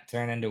nutsack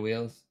turn into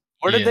wheels.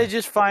 Where did Yeah. they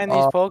just find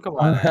these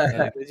Pokemon? at?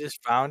 Like, they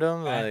just found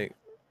them. Like,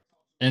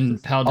 In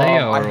Paldea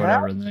I or have-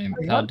 whatever the name.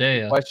 I have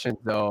Paldea. Questions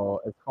though,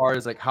 as far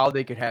as like how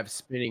they could have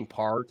spinning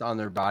parts on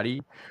their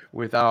body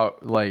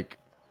without like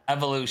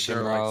Evolution,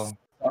 they're bro.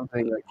 like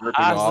something like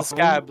ripping How's the off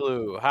sky him.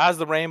 blue? How's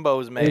the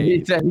rainbows He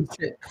made? said,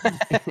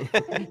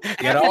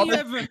 Get all Have you the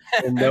ever,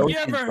 and have no you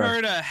ever toothbrush.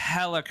 heard a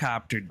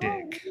helicopter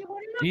dick?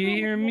 Do you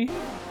hear me?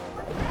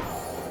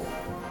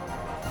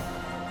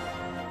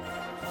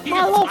 You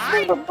can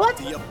fly.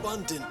 The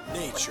abundant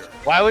nature.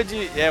 Why would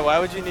you? Yeah, why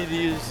would you need to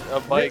use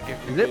a bike? If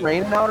you Is it could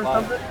raining out or fly?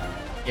 something?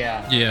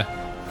 Yeah.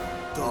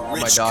 Yeah. The Oh,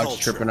 my rich dog's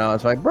culture. tripping out.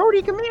 It's like,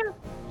 Brody, come here.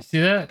 You see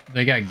that?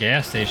 They got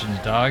gas stations,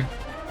 dog.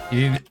 Do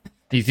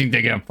you think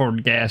they can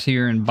afford gas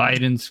here in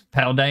Biden's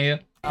Paldea?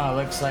 Oh,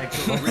 looks like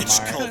The rich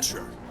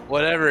culture.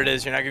 Whatever it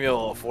is, you're not gonna be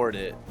able to afford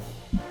it.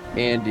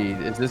 Andy,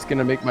 is this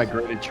gonna make my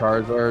graded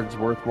Charizards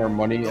worth more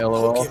money?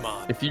 LOL.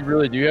 Pokemon. If you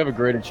really do have a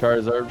graded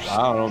Charizard, I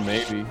don't know,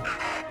 maybe.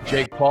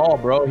 Jake Paul,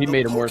 bro, he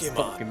made him worth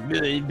Pokemon.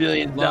 fucking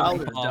billions of Logan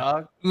dollars, Paul.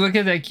 dog. Look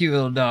at that cute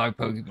little dog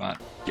Pokemon.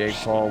 Jake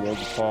Paul,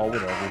 Logan Paul,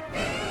 whatever.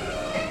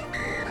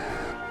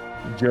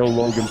 Joe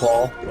Logan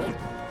Paul.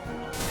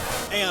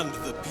 And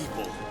the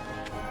people.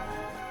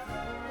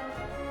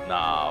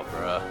 Nah,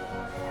 bruh.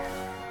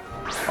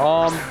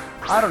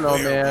 I don't know,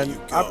 Where man. will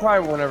you I go?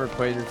 probably won't ever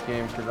play this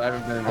game because I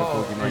haven't been in a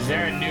Oh, Pokemon is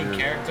there a game new in years.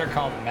 character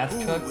called Meth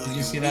Cook? Did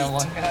you see that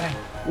one guy?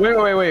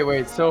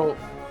 Wait. So,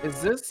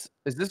 is this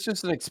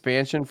just an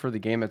expansion for the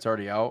game that's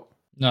already out?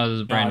 No, this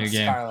is a brand new it's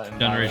game. Scarlet and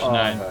Generation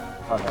Violet.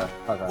 9.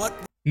 Okay. What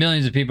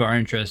Millions of people are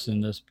interested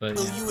in this, but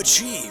will yeah. you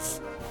achieve?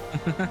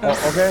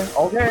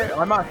 Okay.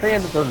 I'm not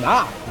saying that they're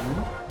not.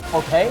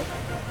 Okay.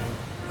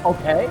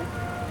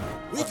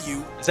 With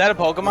you Is that a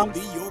will Pokemon? be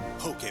your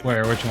Pokemon.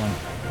 Where? Which one?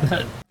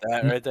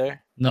 That right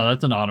there. No,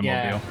 that's an automobile.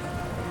 Yeah.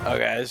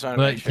 Okay, I just want to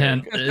But make sure.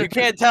 can- You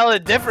can't tell the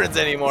difference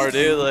anymore,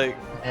 dude. Like,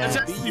 That's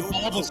Yeah. actually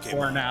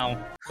Bulbasaur now.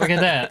 Look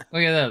at that.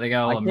 Look at that. They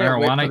got a I little can't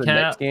wait for marijuana the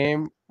next cat.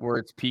 game where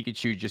it's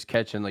Pikachu just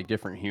catching like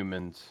different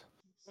humans.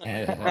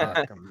 Yeah.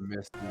 Fuck, I'm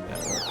missing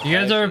that. You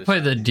guys ever Actually, play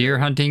the deer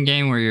hunting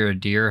game where you're a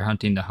deer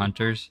hunting the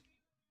hunters?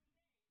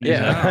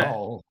 Yeah.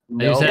 No.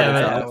 I used to No, have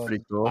that it- sounds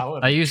pretty cool.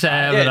 would I used to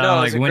have Yeah, it no, on it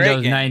like was a great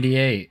Windows game.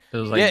 98. It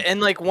was like yeah, and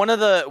like one of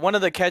the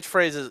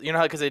catchphrases, you know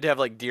how because they do have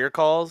like deer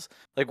calls.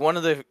 Like one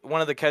of the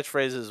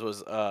catchphrases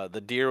was the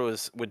deer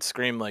would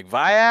scream like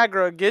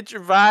Viagra, get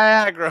your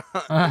Viagra.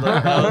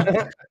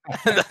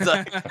 That's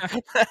like-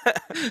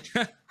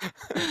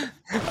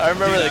 I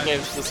remember that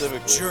game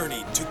specifically.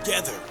 Journey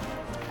together.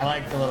 I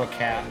like the little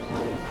cat.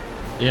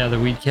 yeah, the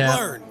weed cat.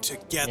 Learn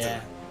together.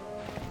 Yeah.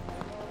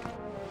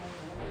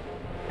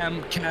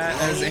 M-Cat,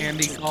 as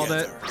Andy called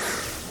it.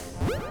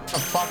 What the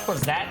fuck was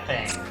that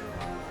thing?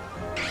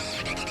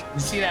 You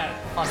see that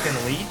fucking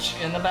leech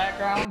in the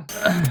background?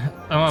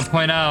 I want to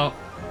point out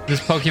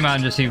this Pokemon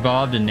just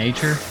evolved in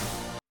nature.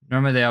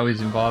 Normally they always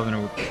evolve in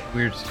a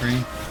weird screen.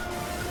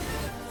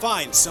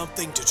 Find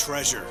something to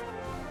treasure.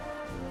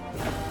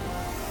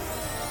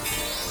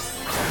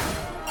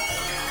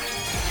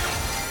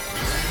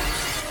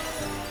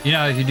 You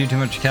know, if you do too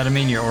much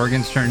ketamine, your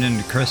organs turn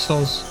into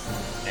crystals.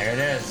 There it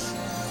is.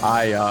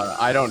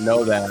 I don't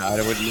know that. I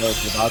wouldn't know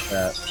about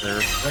that, sir.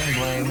 Bling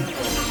bling.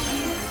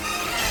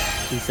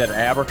 He said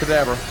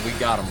abracadabra. We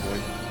got him, boy.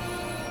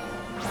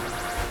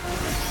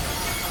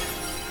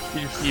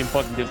 You just see him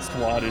fucking get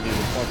swatted in the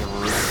fucking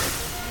room.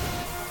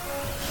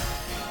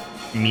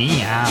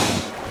 Meow.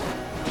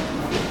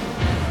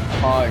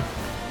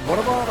 What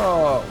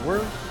about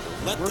where's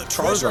Let the where's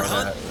treasure Charizard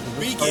hunt at? Is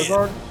begin. this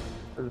Charizard?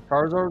 Is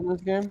Charizard in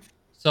this game?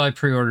 So I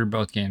pre-ordered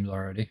both games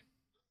already.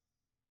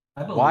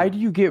 Why do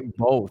you get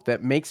both?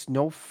 That makes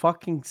no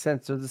fucking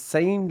sense. They're the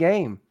same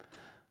game.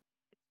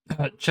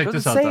 Check They're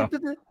this the out,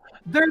 same, though.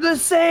 They're the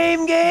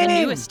same game.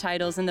 The newest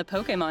titles in the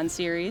Pokemon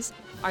series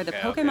are the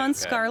Pokemon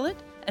Scarlet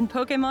and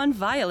Pokemon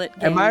Violet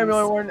games. Am I the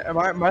only one?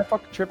 Am I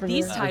fucking tripping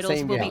These here? titles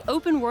Same will game. be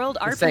open-world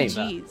The same.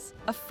 RPGs,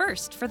 a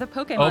first for the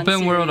Pokemon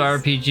Open world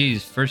series.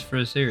 RPGs, first for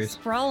a series.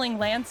 Sprawling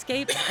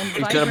landscapes and It's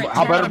gonna- vibrant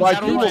how about towns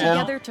about weave you, man?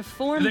 together to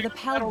form Is the it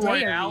Battle Paldea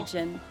Royale?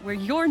 region, where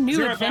your Is new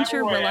there a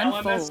adventure Battle will Royale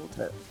in this?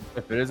 unfold.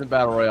 If it isn't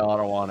Battle Royale, I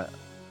don't want it.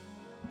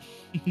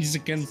 He's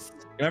against.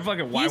 You have like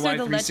a These are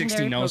the YY360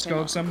 legendary no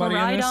scope Pokemon, somebody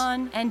in this?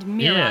 Koraidon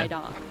and Yeah.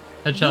 Miraidon.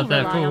 Headshot You'll that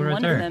rely fool on right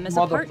one there. of them as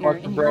a partner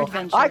in your bro.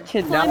 adventure. I Climb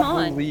cannot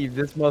on, believe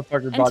this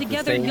motherfucker and brought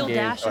together the same you'll game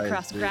dash twice,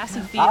 across dude. grassy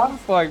I'm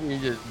fields,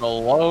 fucking just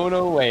blown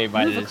away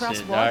by move this across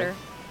shit, water, dog.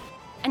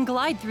 and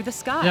glide through the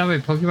sky. You know how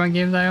many Pokemon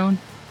games I own?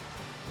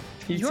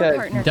 He Your said,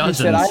 partner he Dozens.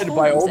 said I had to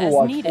buy transforms as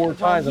Overwatch needed 4 while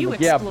times. I'm you like,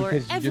 yeah, explore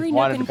because you every just nook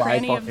wanted to and buy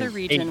cranny of the fucking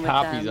region 8 with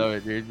copies them. of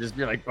it, dude. Just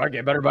be like, fuck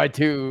it, better buy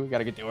 2.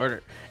 Gotta get the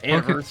order.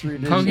 Anniversary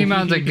edition.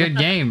 Pokemon's a good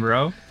game,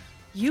 bro.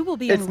 You will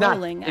be It's not,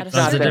 enrolling at a it's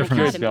not certain that certain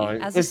good, academy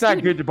though. as a It's not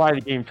student. good to buy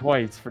the game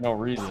twice for no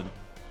reason.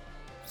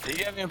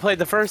 You haven't even played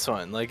the first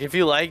one. Like if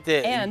you liked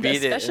it, And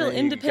beat a it, special and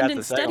then you got independent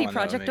the second study one,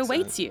 that would project make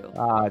awaits sense. you.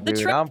 Ah, The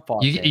dude, tre- I'm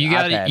fucking.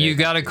 You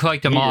gotta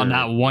collect them all,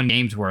 not one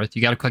game's worth.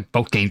 You gotta collect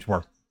both games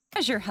worth.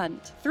 Treasure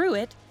hunt. Through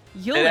it,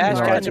 you'll Did Ash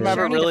embark catch on him a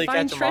ever journey really to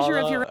find catch 'em all, treasure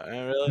of though? your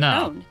Really?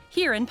 No. own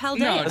here in No, Paldea. dude,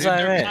 what I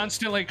they're meant.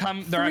 constantly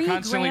they're Three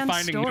constantly grand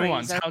finding new stories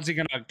ones. are- How's he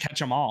gonna catch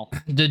them all?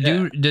 The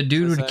dude That's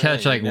would what I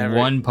catch mean, like you never-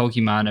 one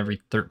Pokemon every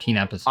 13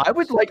 episodes. I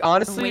would like,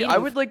 honestly, I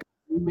would like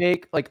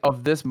remake like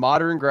of this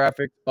modern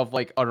graphics of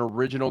like an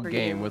original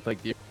game with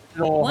like the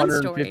original One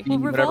story 150 will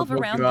whatever revolve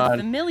around the Pokemon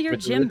familiar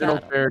with the gym original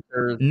battle.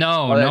 characters. No,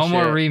 all that no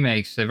more shit.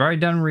 remakes. They've already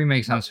done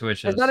remakes on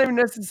Switches. It's not even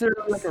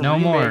necessarily like a No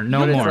remake. more, no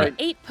but it's more. like-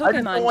 8 I just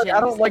Pokemon don't like, I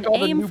don't gyms like and all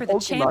the aim new for the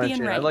Pokemon champion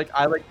shit. rank.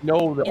 I like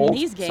know the In old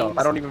these stuff. games,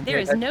 I don't even there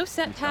pay is no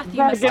set path you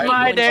Back must in take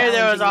my when day,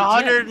 there was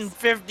challenging the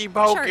gyms. 150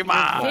 Chart your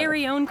Pokemon.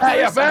 very own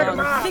Hey, course back along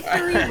up.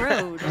 Victory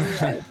Road.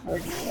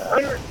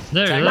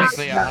 There,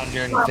 Technically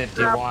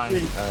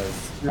 151.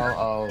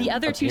 Uh-oh. The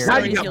other two Here,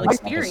 stories this you'll episode.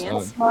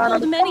 experience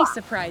hold many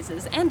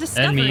surprises and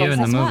discoveries Mew in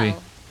the as movie.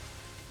 well.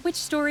 Which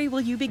story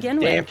will you begin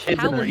Damn with? kids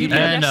How in will there you eating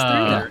And,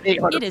 progress through them?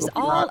 800 It is Pokemon.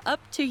 all up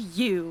to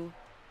you.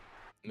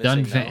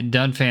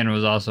 Dunfan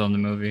was also in the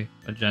movie,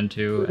 a Gen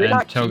 2, Do they and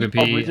not keep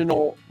Togepi.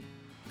 original?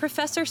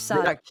 Professor Do they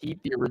Sada not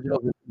keep the original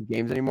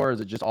games anymore? Or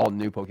is it just all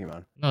new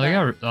Pokemon? No, they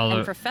got all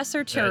and the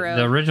Professor Churro.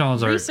 the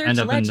originals are Research end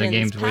up in the legends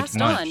games way passed too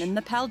much. on in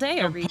the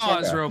Paldea region.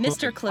 Pause real quick.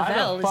 Mr. Why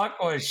Clavel the is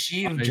fuck was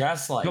she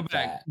dressed like Go back.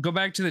 that? Go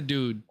back to the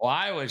dude.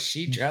 Why was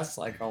she dressed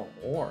like a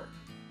whore?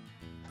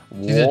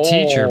 She's a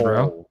teacher,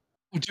 bro. Whoa.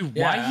 Oh, dude,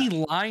 Yeah. why he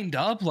lined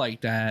up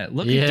like that?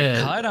 Look at Yeah.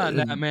 the cut on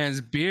that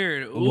man's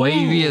beard. Ooh.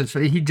 Wavy as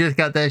he just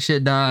got that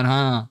shit done,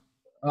 huh?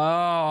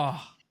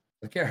 Oh.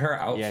 Look at her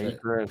Yeah, outfit. he's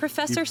great.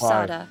 Professor He's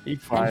fine. Sada He's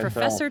and fine,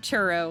 Professor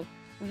Churro.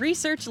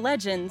 Research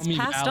legends Let me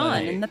passed on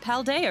validate. in the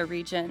Paldea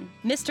region.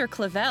 Mr.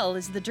 Clavel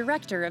is the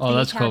director of Oh, the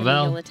that's academy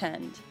Clavel. you'll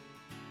attend.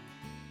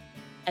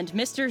 And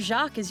Mr.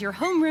 Jacques is your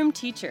homeroom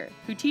teacher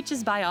who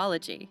teaches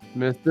biology.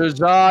 Mr.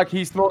 Jacques,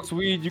 he smokes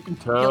weed. You can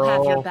tell. You'll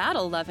have your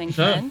battle-loving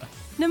friend,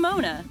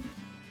 Nimona.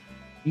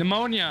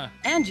 Pneumonia.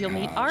 And you'll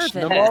meet Arvin,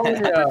 Pneumonia.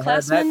 an Had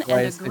upperclassman that and a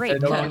twice. great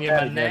It's a cook.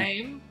 Pneumonia, my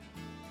name.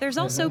 There's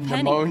also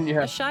Penny,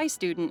 Pneumonia. a shy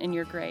student in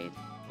your grade.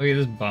 Look at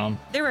this bum.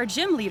 There are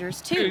gym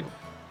leaders too, Dude,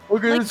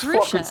 Look at like this fucking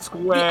Grusha, the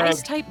swag.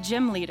 ice-type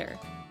gym leader.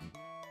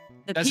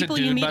 The That's a people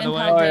dude, you meet by in the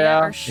way. Paldea Oh, yeah.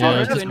 are sure Yeah,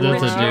 to that's a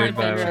enrich your dude,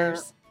 by the way.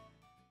 adventures.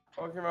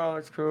 Pokemon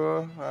looks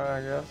cool,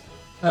 I guess.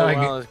 Oh, I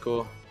wow, that's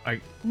cool.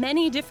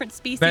 Many different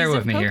species Bear with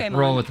of me here. Pokemon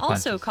Roll with the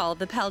also punches. call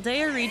the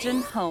Paldea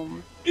region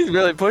home. He's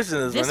really pushing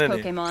this, This one,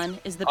 isn't Pokemon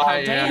is the Oh,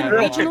 Paldean yeah.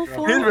 regional he?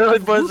 form He's really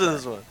of pushing Wooper.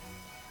 this one.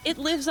 It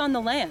lives on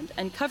the land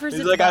and covers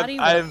He's its like, body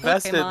I with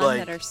invested Pokemon like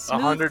that are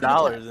smooth for the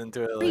 $100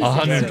 into it. touch.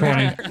 Like, Research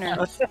 120.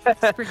 partner,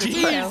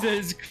 Sprigatito.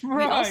 Jesus Christ.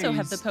 We also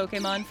have the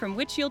Pokemon from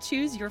which you'll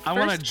choose your I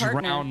want to first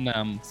partner. drown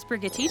them.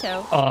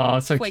 Sprigatito, Oh,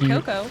 so cute.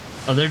 Fuecoco,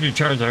 Oh, there's your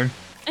Charizard.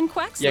 and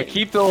Quaxley. Yeah,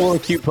 keep the little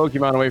cute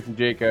Pokemon away from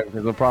Jacob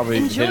because they'll probably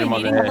Enjoy hit him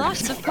on the meeting head.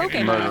 lots of Murder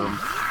Pokemon him.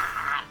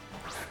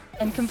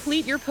 and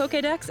complete your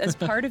Pokedex as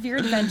part of your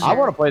adventure. I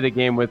want to play the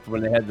game with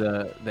when they had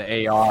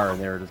the AR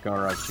and they were just going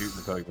around shooting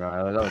the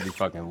Pokemon. That would be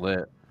fucking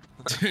lit.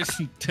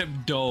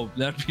 Them dope.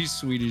 That'd be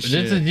sweet as This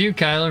shit. is you,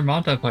 Kyler,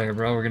 multiplayer,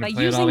 bro. We're By gonna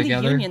play it all using the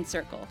together. Union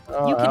Circle,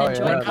 Oh, you can hell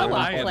enjoy yeah,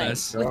 co-op dude. play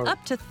Yes. with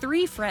up to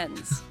 3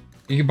 friends.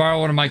 You can borrow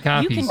one of my You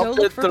copies. can go Up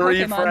to look for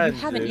 3 Pokemon friends,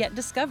 you haven't dude. yet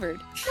discovered.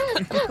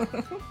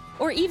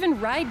 Or even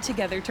ride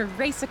together to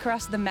race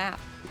across the map.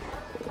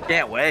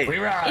 can't wait. We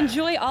ride.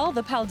 Enjoy all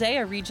the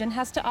Paldea region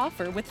has to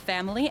offer with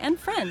family and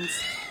friends.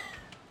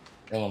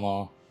 Kill them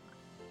all.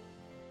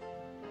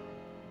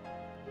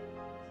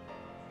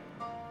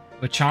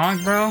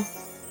 Lechonk, bro?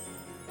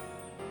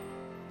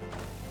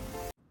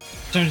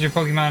 Turns your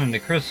Pokemon into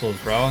crystals,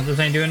 bro. This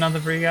ain't doing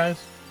nothing for you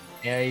guys?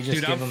 Yeah, you just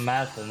Dude, give I'm- them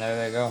meth and there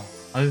they go.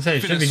 I was gonna say,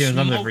 it should be doing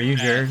something for you,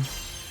 Jared.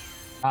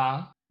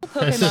 Huh?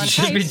 Pokemon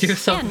should be types doing can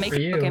something make for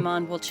you.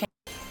 Pokemon will change.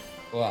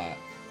 What?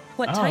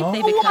 What type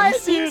they Oh. become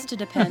seems to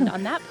depend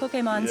on that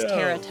Pokemon's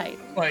Terra type.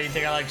 What, you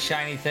think I like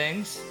shiny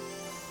things?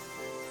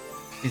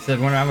 He said,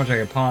 wonder how much I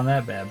could pawn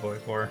that bad boy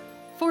for.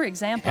 For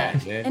example, Yeah,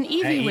 dude. an That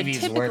Eevee would Eevee's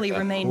typically worth a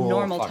remain cool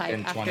normal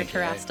fucking type after 20K.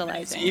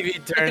 terastallizing. Eevee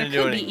But turned there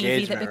into an could be Eevee that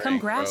engagement become ring,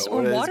 grass bro. or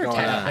What is water going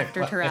type on?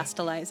 after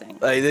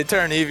terastallizing. Like they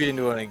turn Eevee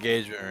into an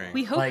engagement ring.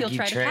 We hope Like you'll you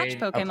try to catch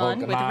trade a Pokemon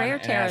with rare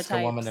and Terra ask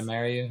a woman to types.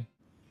 marry you?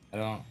 I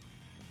don't.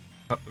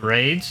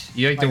 Raids?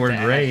 You like the word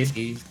to raid? ask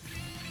you.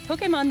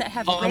 Pokemon that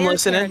have Oh, I'm rare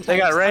listening. Terra They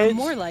got types are raids?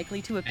 more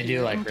likely to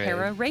appear like in raid.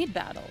 Terra raid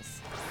battles.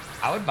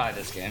 I would buy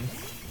this game.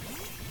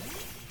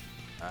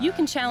 You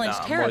can challenge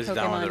I'm Terra always down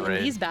with Pokemon the in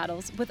raid. these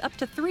battles with up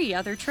to 3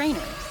 other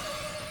trainers.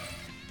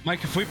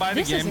 Mike, if we buy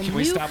the This is game, a can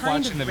we new stop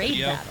kind watching of the raid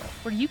video? battle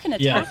where you can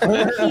Yeah. attack or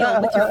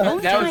heal with your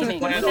own That was his timing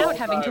plan the without whole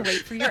having to time.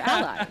 wait for your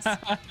allies.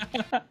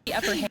 The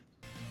upper hand.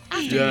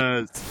 After you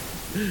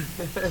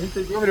Yes.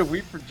 You want me to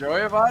weep for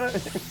joy about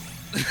it?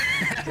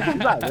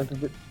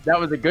 That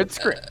was a good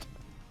script.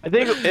 I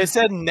think it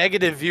said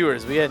negative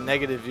viewers. We had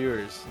negative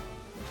viewers.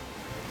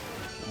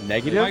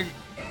 Negative? Mike,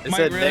 It Mike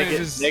said really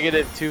just,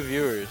 negative 2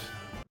 viewers.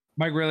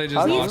 Mike really just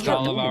How does lost that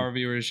all of mean? our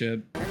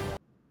viewership.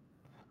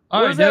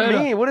 Oh, What does that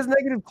mean? What does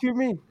negative 2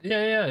 mean?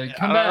 Yeah, I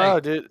come don't back. know,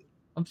 dude.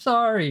 I'm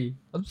sorry.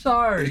 I'm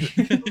sorry.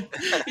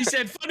 He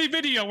said, "Funny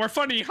video. We're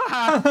funny."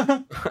 Haha.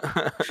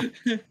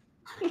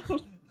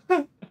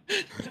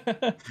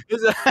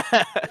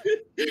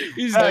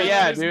 He's Oh like,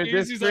 yeah, his dude. knees,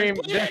 This he's like,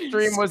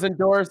 stream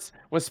 "Please."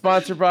 was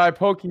sponsored by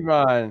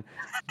Pokemon.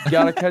 You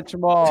gotta catch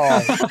them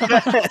all.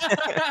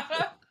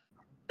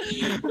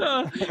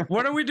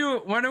 When are we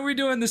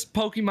doing this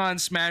Pokemon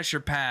Smash or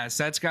Pass?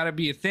 That's got to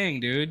be a thing,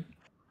 dude.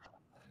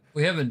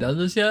 We haven't done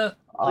this yet.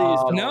 Please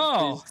don't,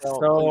 No. please don't, So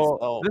please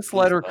don't, this please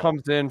letter don't.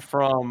 comes in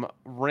from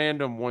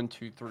random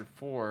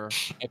 1234.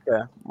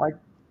 Okay. Mike.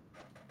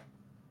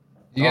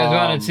 You guys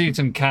want to see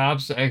some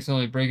cops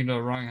accidentally break into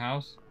a wrong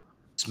house?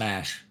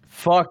 Smash.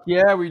 Fuck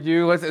yeah, we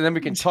do. And then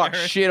we can talk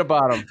shit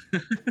about them.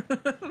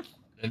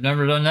 They've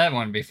never done that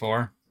one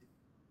before.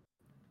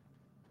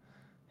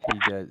 He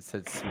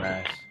said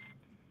smash.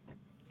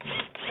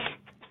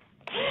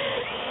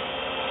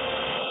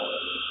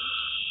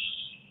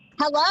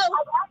 Hello?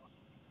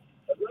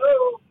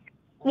 Hello?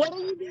 What are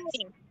you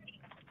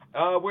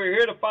doing? We're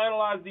here to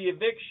finalize the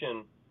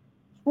eviction.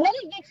 What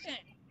eviction?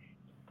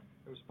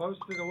 It was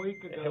posted a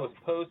week ago. It was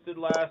posted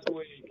last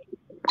week.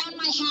 On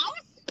my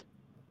house?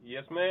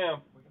 Yes, ma'am.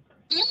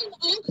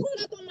 I'm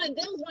caught up on my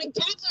bills. My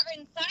dogs are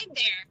inside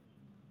there.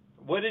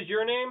 What is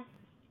your name?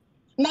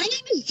 My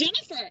name is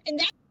Jennifer, and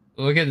that.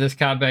 Look at this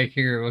cop back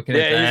here looking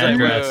Yeah, at the he's like,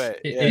 address. wait,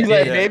 wait, wait. He's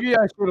like, maybe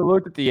I should have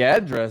looked at the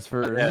address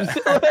first.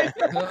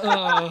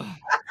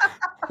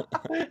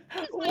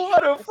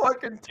 What a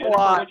fucking Jennifer,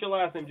 twat. what's your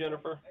last name,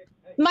 Jennifer?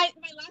 My last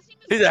name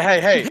is. He's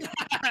like, hey.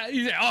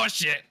 He's like, oh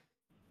shit.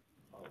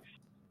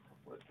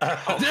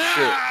 Oh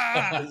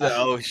shit. He's like,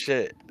 oh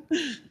shit.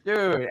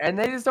 Dude, and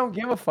they just don't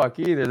give a fuck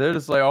either. They're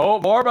just like, oh,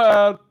 more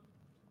bad.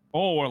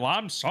 Oh, well,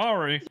 I'm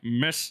sorry,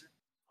 miss.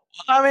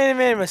 I mean, he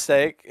made a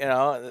mistake, you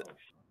know.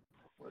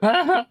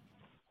 How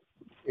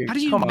do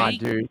you Come on, make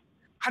dude.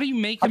 How do you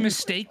make a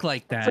mistake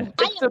like that?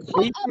 It's a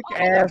basic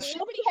ass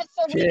Nobody has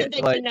served me shit.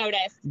 eviction Like,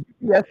 notice.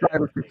 yes,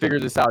 drivers can figure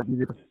this out.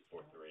 Dude.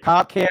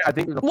 Cop can't. I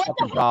think there's a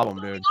fucking problem,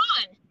 dude.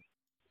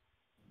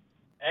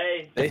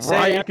 Hey. They If say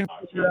Ryan can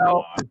figure it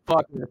out, then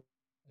fuck it.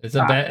 It's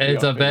a bad.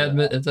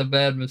 It's a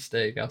bad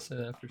mistake. I'll say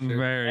that for sure.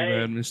 Very Hey,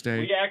 bad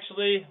mistake.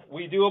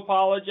 We do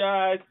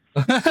apologize.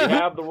 We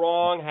have the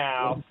wrong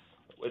house.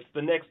 It's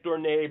the next door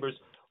neighbors.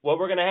 What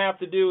we're gonna have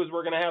to do is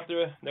they're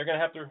gonna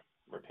have to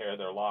repair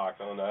their locks.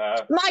 I don't know how.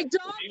 My dogs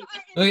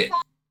are Look inside.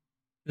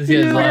 at this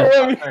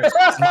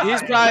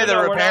guy's He's probably the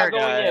No, repair we're not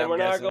going guy. in. We're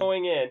not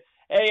going in.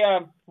 Hey,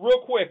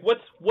 real quick,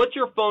 what's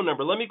your phone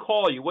number? Let me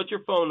call you. What's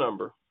your phone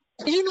number?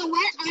 You know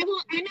what? I'm at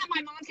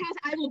my mom's house.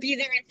 I will be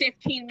there in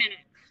 15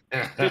 minutes.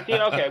 15.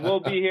 Okay, we'll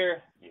be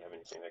here. Do you have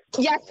anything next?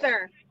 Yes,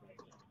 sir.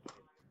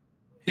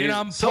 Dude,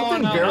 I'm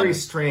Something pulling very up.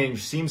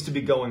 strange seems to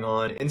be going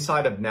on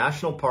inside of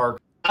National Park.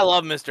 I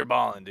love Mr.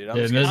 Ballin, dude. I'm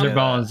Yeah, just gonna say Mr. that.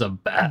 Ballin's a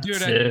bat, Dude,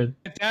 dude.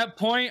 at that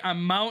point,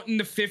 I'm mounting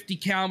the 50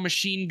 cal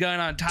machine gun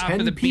on top 10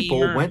 of the people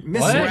beamer, went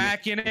missing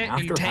racking it, after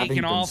and having taking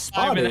been all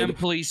 5 of them spotted.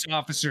 police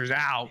officers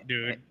out,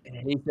 dude.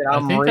 He said,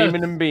 I'm think reaming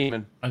that's- and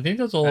beaming. I think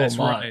that's a little That's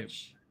much. right.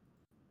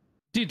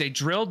 Dude, they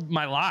drilled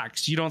my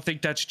locks. You don't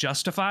think that's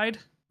justified?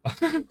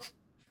 That's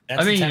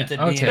I mean, attempted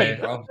okay. DNA,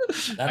 bro.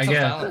 That's I a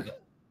guess. felony.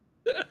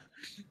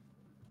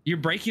 You're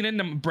breaking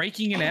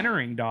and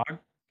entering, dog.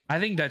 I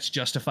think that's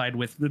justified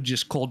with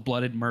just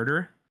cold-blooded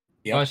murder.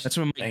 Yep. That's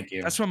what my, Thank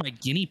you. That's what my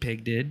guinea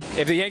pig did.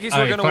 If the Yankees All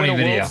were right, going to funny win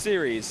a video. World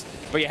Series,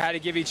 but you had to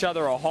give each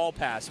other a hall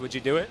pass, would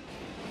you do it?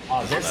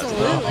 Oh, this is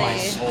broke my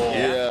soul.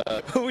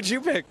 Yeah. Who would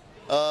you pick?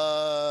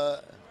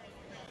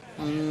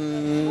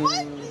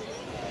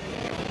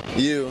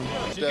 You.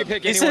 If you could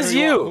pick He anyone says who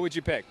you you. want, who would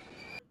you pick?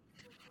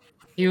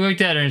 He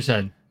looked at her and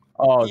said,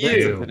 Oh, this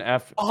You. is an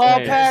F. A hall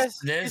Hey. pass.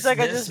 This, He's like,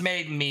 I this just.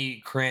 made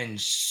me cringe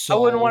I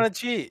so wouldn't want to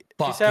cheat.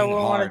 She said I fucking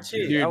wouldn't want hard, to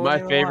cheat. dude. I My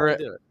wouldn't even wanna favorite-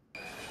 do it.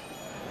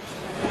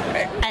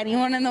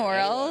 Anyone in the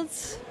world?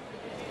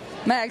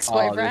 My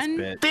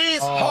ex-boyfriend?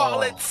 These Oh.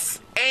 harlots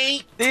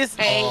ain't. This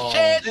ain't Oh.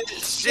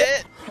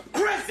 shit.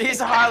 These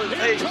harlots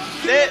ain't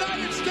shit.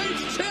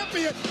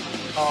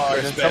 Oh,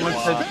 and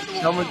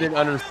then someone didn't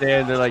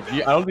understand. They're like, I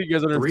don't think you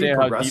guys Three understand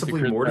how deep the progressively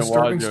Chris more Benoit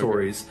disturbing joke is.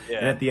 stories,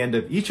 and at the end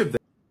of each of them.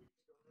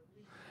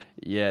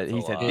 Yeah,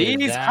 he said, Dude,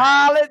 these that-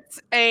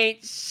 harlots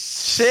ain't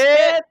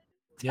shit.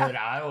 Dude,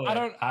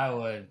 I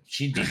would.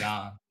 She'd be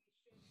gone.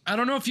 I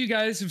don't know if you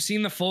guys have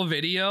seen the full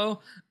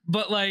video,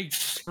 but like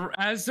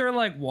as they're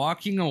like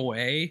walking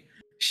away,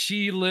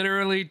 she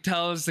literally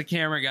tells the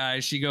camera guy,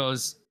 she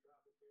goes,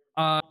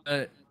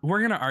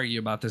 we're gonna argue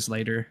about this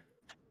later.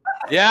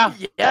 Yeah.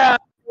 Yeah.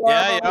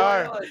 Yeah, you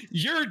are.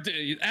 You're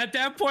at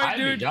that point, I'd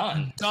be dude.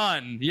 done.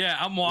 Done. Yeah,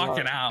 I'm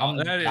walking out.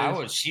 That I is.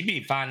 would. She'd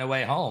be finding a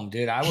way home,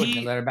 dude. I wouldn't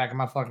have let her back in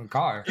my fucking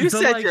car. You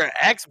So, said like- your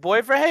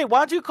ex-boyfriend. Hey, why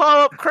don't you call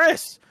up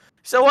Chris?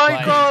 So why don't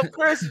Like- you call up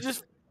Chris and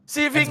just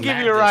see if he That's can give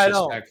mad you a ride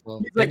home? disrespectful.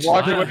 He's like Bitch,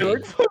 walking lie away to me.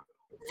 like,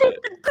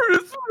 fucking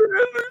Chris.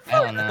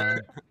 Hell no.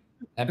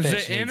 That bitch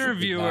needs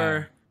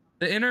to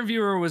The be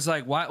interviewer was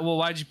like, "Why? Well,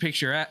 why'd you pick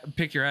your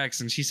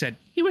ex?" And she said,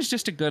 "He was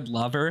just a good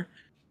lover."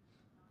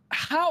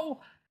 How?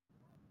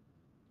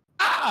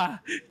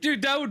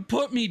 Dude, that would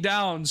put me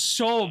down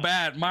so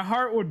bad. My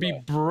heart would be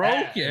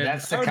broken.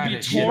 That's the I would kind be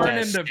of shit torn that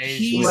into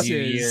stays with you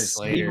years pieces.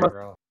 later, must-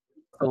 bro.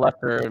 Left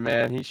her,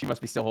 man. She must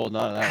be still holding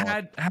on to that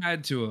one.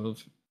 Had to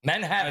have.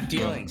 Men have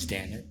feelings,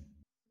 damn it.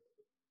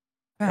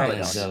 Probably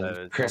Because not.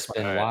 of Chris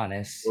Benoit.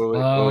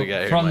 What we got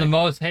here, from the Mike?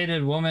 most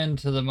hated woman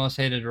to the most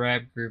hated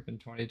rap group in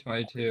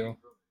 2022.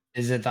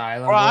 Is it the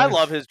Island Bro, I Boys?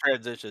 love his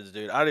transitions,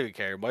 dude. I don't even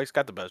care. Mike's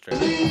got the best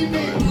transitions.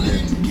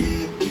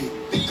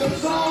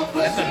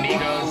 That's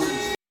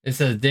Amigos. It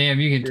says, "Damn,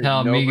 you can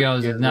tell nobody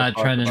Migos gives is a not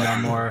fuck trending no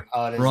about more."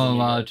 Oh, it is Rolling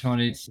Amigos. Loud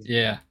 20.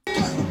 Yeah. Look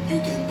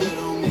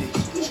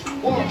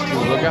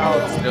at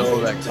how still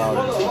that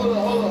crowd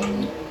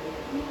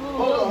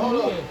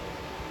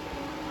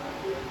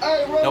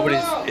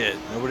is.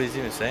 Nobody's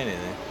even saying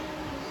anything.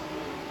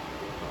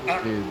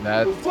 Dude,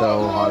 that's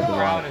so hard to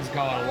Crowd watch. is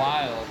going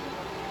wild.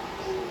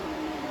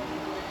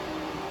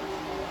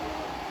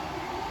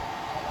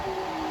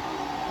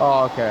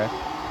 Oh, okay.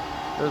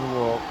 There's a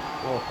little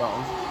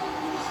something.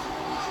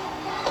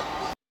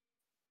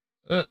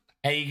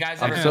 Hey, you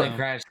guys I'm ever so- play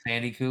Crash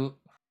Bandicoot?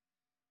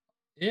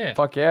 Yeah.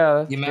 Fuck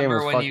yeah. This You game remember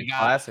was when fucking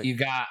classic. you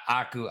got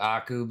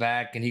Aku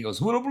back and he goes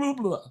blah blah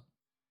blah.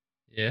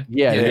 Yeah.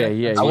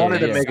 Yeah. I wanted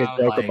to They make a sound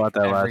joke like about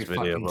that every last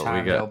video, fucking but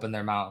time they open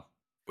their mouth.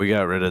 we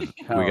got rid of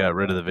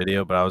the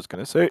video. But I was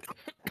gonna say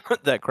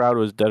that crowd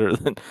was deader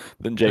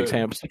than Jake's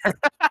hamster.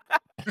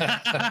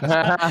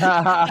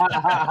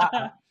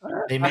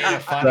 They made a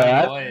funny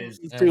Nah, noise.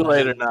 it's and too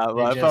late or then not, they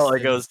but I just felt like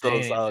it didn't was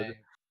still say solid.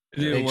 anything.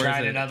 Dude, They worth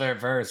tried it. another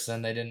verse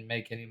and they didn't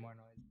make any more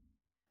noise.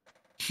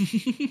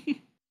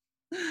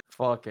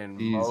 Fucking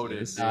motive.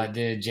 Jesus.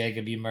 Dude,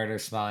 Jacob, you murder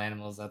small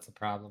animals. That's a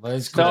problem. But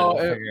it's No, cool.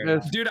 We'll figure it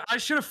out. Dude, I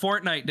should have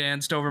Fortnite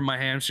danced over my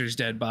hamster's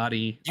dead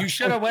body. You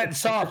should have went and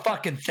saw a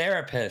fucking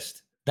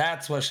therapist.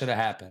 That's what should have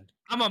happened.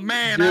 I'm a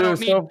man. Dude, I don't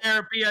need so-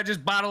 therapy. I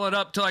just bottle it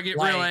up till I get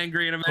real Like-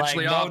 angry and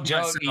eventually Like, no off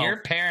joke, myself. your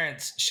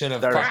parents should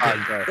have They're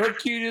fucking hot,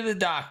 took you to the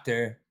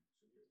doctor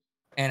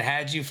and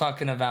had you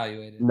fucking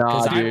evaluated. Nah,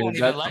 Because I dude, won't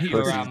even that's let you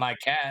pussy. around my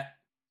cat.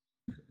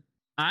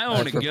 I own a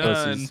That's for gun.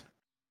 pussies.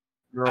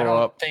 I Grow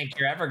don't up. think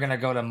you're ever gonna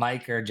go to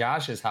Mike or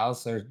Josh's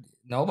house or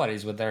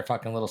nobody's with their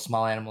fucking little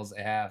small animals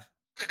they have.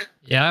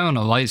 Yeah, I own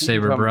a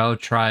lightsaber, bro.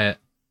 Try it.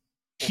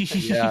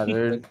 Yeah,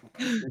 dude.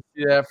 You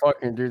see that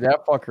fucking dude?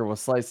 That fucker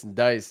was slicing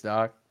dice,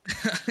 doc.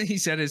 He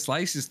said it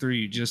slices through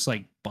you just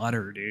like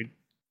butter, dude.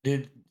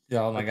 Dude,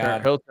 oh my He'll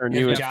god. turn If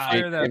you into Josh-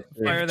 fire that-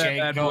 fake fire If that Jake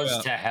bad boy goes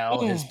up. to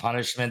hell, his Oh.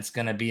 punishment's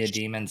gonna be a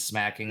demon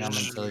smacking him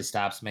until he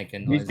stops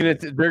making He's noise.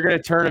 they're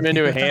gonna turn him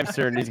into a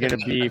hamster, and he's gonna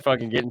be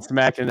fucking getting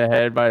smacked in the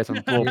head by some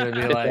little gonna be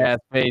bitch like- ass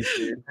face,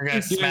 dude. They're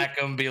gonna smack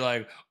him and be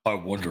like, I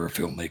wonder if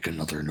he'll make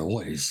another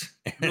noise.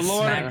 The And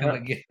Lord- smack him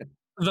again.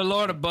 The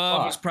Lord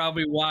above was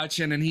probably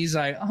watching, and he's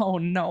like, "Oh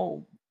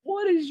no,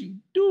 what is you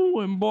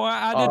doing, boy?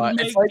 I didn't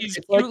it's make like- these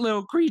it's cute like-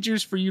 little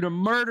creatures for you to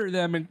murder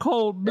them in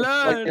cold It's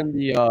blood." like in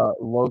the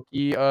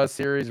Loki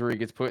series where he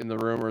gets put in the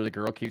room where the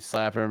girl keeps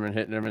slapping him and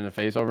hitting him in the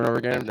face over and over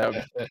again. That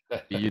would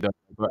be you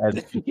though, as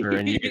a teacher,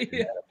 and you get to do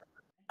that.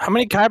 How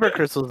many kyber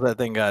crystals that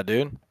thing got,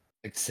 dude?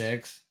 Like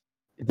 6.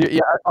 Yeah.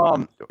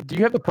 Do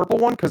you have the purple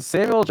one? Because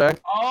Samuel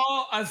Jackson.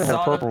 Oh, I had a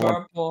saw the purple one.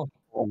 purple.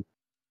 Oh,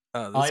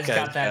 Oh, he's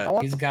got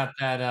that. He's got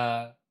that.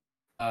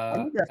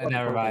 you got the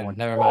Never purple mind. one?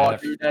 Never Oh, mind.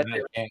 dude, I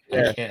can't. I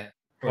yeah. can't.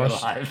 We're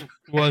live.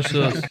 Watch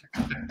this.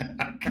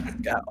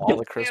 Got all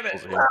the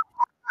crystals here.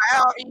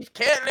 Oh, he's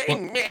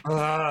killing me.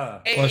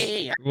 Ah.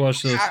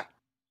 Watch this.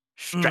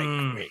 Strike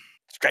me.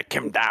 Strike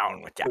him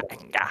down with your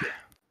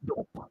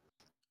anger.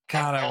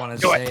 God, I want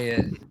to Do it. say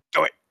it.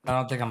 Do it. I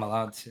don't think I'm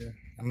allowed to.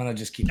 I'm gonna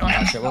just keep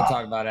my shit. We'll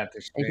talk about it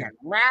after stream.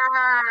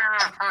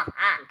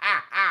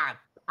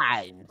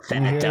 I'm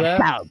You hear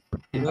that?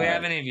 Do we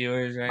have any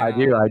viewers right I now?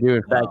 do. I do.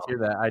 In fact, hear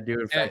that. I do.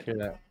 In fact, hear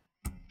that.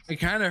 It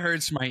kind of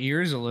hurts my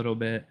ears a little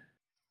bit.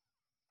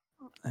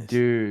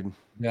 Dude,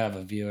 You have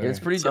a viewer. it's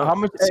pretty. So- how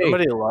much?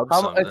 somebody hey, loves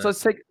how, something.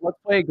 let's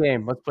play a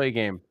game. Let's play a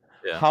game.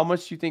 Yeah. How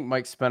much do you think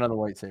Mike spent on the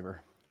lightsaber?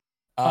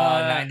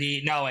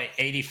 90. No, wait.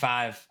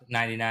 85,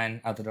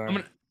 99 out the door. I'm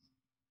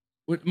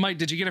gonna- Mike,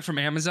 did you get it from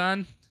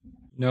Amazon?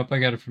 Nope, I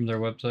got it from their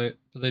website.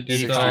 But they do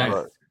 85.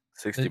 sell.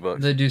 60 They,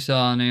 bucks. they do sell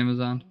on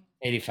Amazon.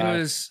 85. It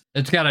was.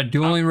 It's got a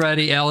dueling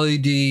ready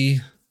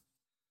LED.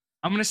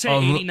 I'm gonna say Oh,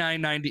 look-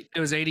 89.90. It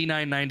was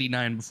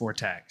 89.99 before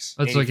tax.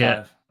 Let's look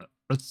at.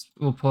 85.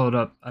 We'll pull it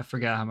up. I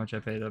forgot how much I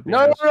paid up.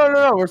 No.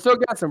 We're still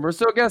guessing. We're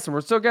still guessing.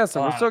 We're still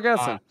guessing. We're Hold still on,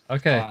 guessing.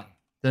 Okay. Hold on.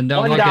 Then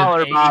don't look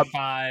 $1, at. Bob.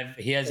 85.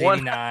 He has One-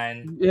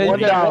 89. Yeah, What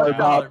do you $1,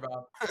 got?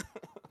 Bob.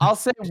 I'll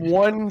say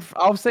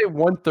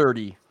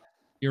 130.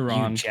 You're You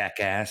wrong.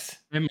 jackass.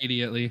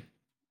 Immediately.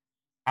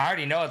 I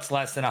already know it's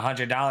less than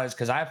 $100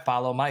 because I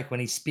follow Mike when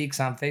he speaks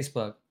on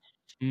Facebook.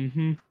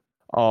 Mm-hmm.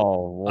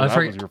 Oh, well, I that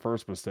forg- was your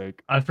first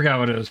mistake. I forgot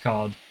what it was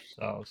called.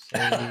 So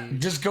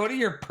Just go to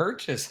your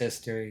purchase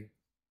history.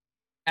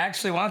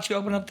 Actually, why don't you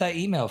open up that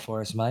email for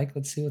us, Mike?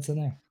 Let's see what's in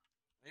there.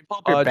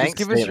 Just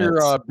give us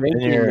your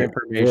banking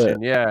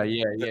information. Yeah.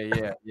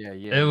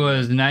 it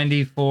was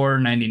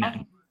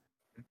 $94.99.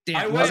 Damn,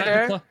 I was win.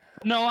 that the cl-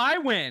 No, I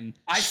win.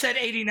 I said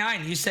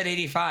 89. You said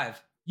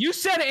 85. You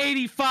said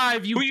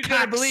 85. You Who you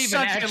gonna believe?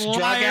 An cocksucking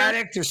ex-drug liar.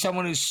 addict or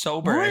someone who's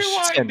sober?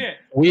 Rewind it.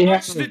 We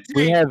Watch have the tape.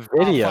 video. Oh,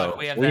 fuck,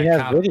 we have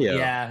that video.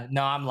 Yeah,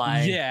 no, I'm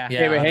lying. Yeah.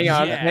 Okay, but hang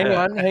on. You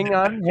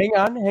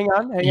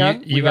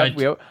We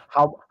have-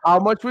 how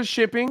much was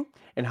shipping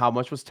and how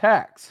much was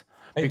tax?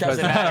 It because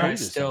doesn't it's matter. I free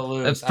to still sell.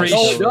 lose. Free, I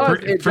still No, it lose.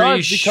 does. It free,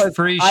 does because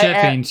free I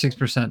shipping,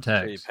 6% What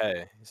did he tax.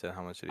 pay? He said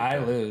how much did he I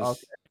pay? lose. Okay.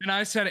 And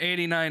I said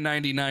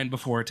 $89.99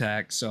 before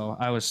tax, so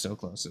I was still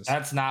closest.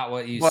 That's not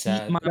what you Well,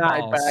 said. My Nah, but I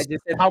balls.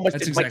 just said how much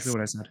That's did Mike exactly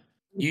what I said.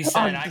 You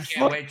said I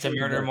can't wait to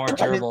murder more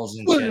gerbils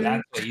and shit.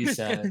 That's what you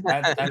said.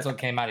 That's what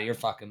came out of your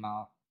fucking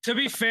mouth. To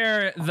be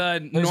fair,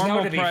 the There's no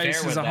normal to be price fair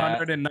is with that.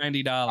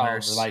 $190. Oh,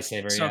 the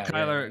lightsaber, So yeah,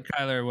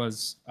 Kyler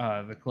was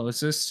the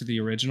closest to the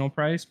original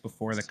price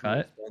before the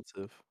cut.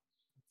 Expensive.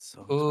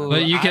 So Ooh,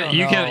 But you I can don't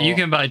you can you know.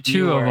 can buy You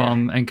two of were-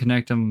 them and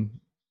connect them.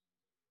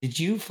 Did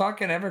you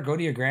fucking ever go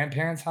to your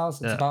grandparents'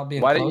 house? It's Yeah. about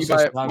being Why didn't you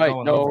closest buy without Mike?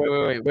 going No,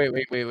 over.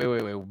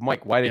 wait.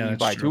 Mike, why didn't Yeah, you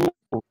that's buy true.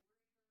 two?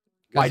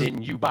 Why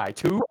didn't you buy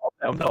two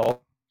of them?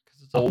 No.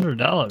 It's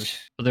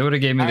 $100. But they would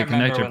have gave me I the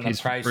remember connector when the piece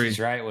for Price free. is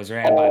Right was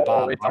ran by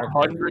Bob it's Barker.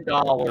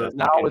 $100.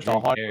 Now Fucking it's Drew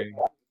 $100. Carey.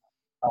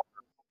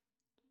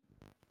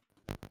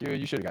 Dude,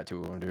 you should have got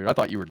two of them, dude. I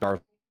thought you were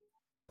Darth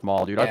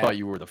Maul, dude. I Yeah. thought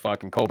you were the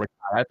fucking Cobra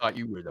Kai. I thought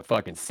you were the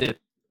fucking Sith.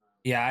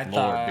 Yeah, I Lord,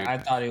 thought dude. I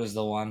thought he was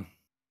the one.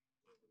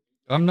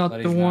 I'm not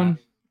But the he's one. not.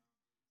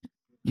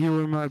 You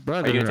were my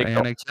brother, Are you gonna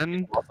take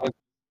Anakin.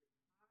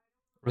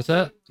 What's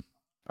that?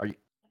 Are you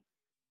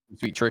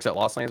sweet tricks at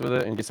Lost Lands with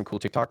it and get some cool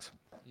TikToks?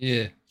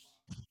 Yeah.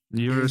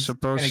 You were Gonna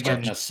supposed get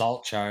an to.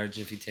 assault charge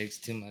if he takes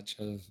too much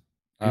of.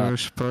 You were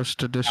supposed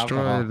to destroy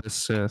alcohol. the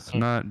Sith,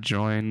 not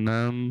join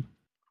them.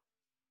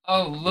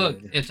 Oh,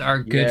 look, Dude. it's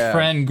our good Yeah.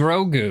 friend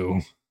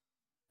Grogu.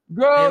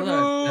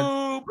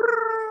 Grogu!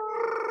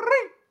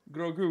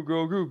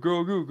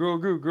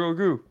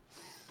 Grogu.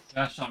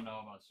 Josh don't know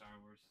about Star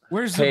Wars.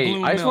 Where's the Hey,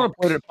 blue I just milk?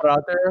 want to put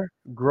out there.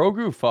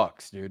 Grogu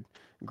fucks, dude.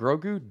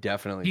 Grogu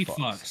definitely He fucks.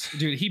 fucks,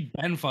 dude. He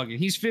been fucking.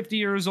 He's 50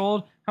 years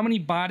old. How many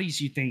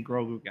bodies you think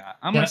Grogu got?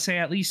 I'm Yeah. gonna say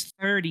at least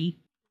 30.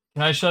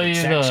 Can I show you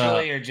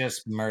Sexually the? or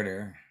just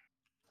murder?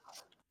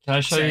 Can I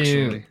show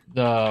Sexually. you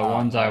the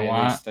ones I At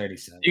want? least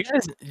 37.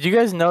 Do you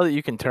guys know that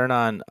you can turn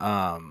on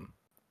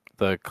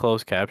the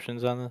closed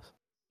captions on this?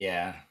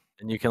 Yeah.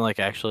 And you can like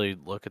actually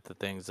look at the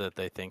things that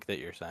they think that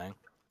you're saying.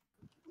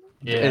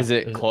 Yeah. Is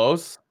it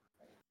close?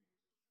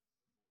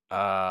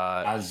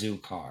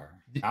 Azukar.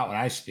 Not when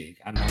I speak.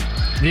 I know.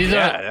 These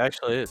Yeah, are it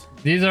actually is.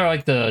 these are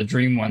like the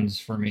dream ones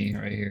for me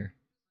right here.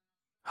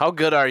 How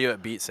good are you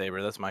at Beat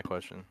Saber? That's my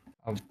question.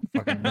 I'll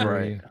fucking murder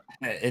Right.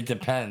 you. It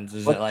depends.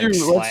 Is Let's it like do-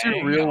 let's do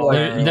slang real or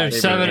life. They're Lightsaber.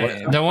 seven.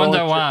 Let's The ones I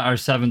throw want are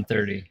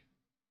 730.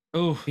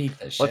 Oh, beat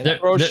the Let's shit. They're-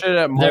 throw they're- shit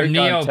at Mike they're on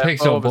Neo tempo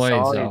Pixel of a blades,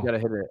 song, though. You gotta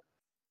hit it.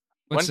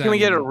 what's When can we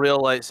that get a mean? real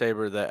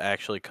lightsaber that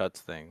actually cuts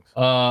things?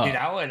 Dude,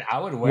 I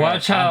would wear.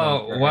 watch a how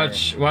condom for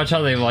her. watch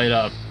how they light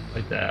up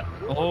like that.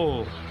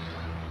 Oh,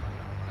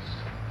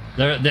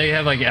 They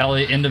have like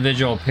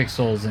individual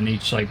pixels in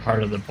each like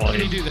part of the can you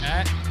blade. do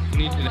that? Can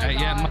you do that?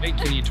 Yeah, Mike.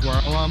 Can you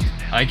twirl them?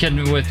 I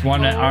can with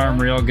one arm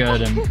real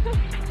good,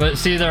 but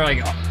see they're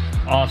like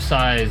off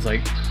size,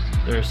 like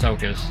they're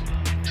Ahsoka's.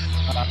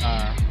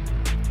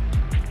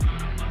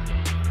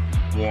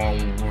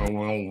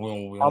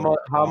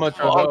 How much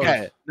are Oh, those?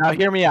 okay, now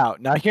hear me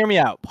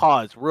out.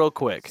 Pause real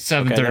quick. Okay,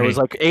 it was $730.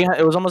 like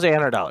it was almost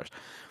 $800.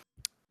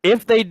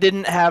 If they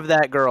didn't have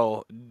that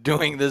girl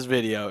doing this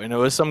video and it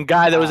was some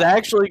guy that was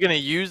actually gonna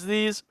use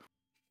these,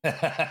 do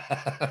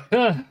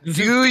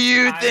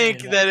you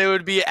think that it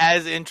would be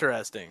as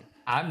interesting?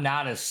 I'm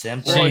not a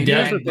simp. She or anything,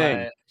 does-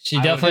 but She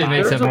I definitely would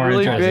makes buy it There's a more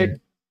really interesting.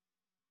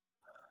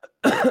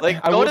 Like,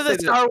 I go will to the say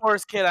this. Star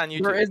Wars kid on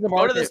YouTube. There is a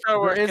Go to the market. Star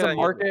Wars There is kid a on YouTube.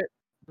 market.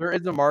 There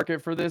is a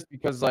market for this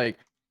because like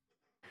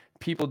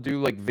people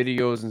do like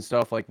videos and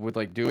stuff like with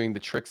like doing the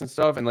tricks and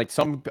stuff, and like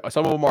some of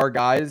them are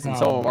guys and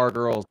some of them are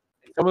girls.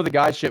 Some of the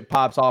guy shit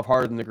pops off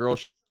harder than the girl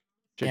shit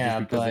Yeah,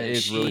 just because but it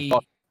is really she-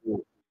 fucking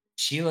cool.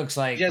 She looks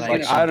like You guys like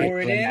gonna she's pour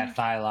it doing in? that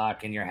thigh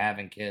lock and you're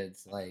having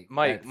kids. Like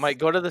Mike, that's-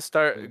 go to the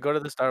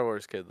Star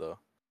Wars kid though.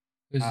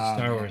 Who's the Oh,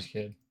 Star man. Wars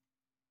kid?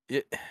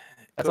 Yeah,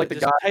 That's like the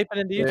just guy. type it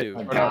into that- YouTube. Oh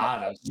Yep.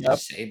 God, I was Yep.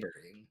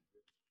 sabering.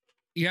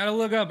 You gotta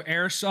look up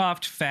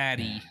airsoft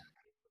fatty.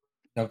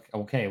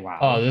 Okay, wow.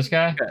 Oh, this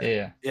guy? Okay.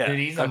 Yeah. Yeah, Dude,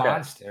 he's a okay.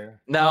 monster.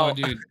 Now, Oh,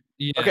 dude.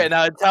 Yeah. okay,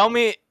 now tell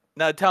me.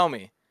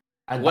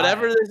 I'd buy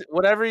Whatever it.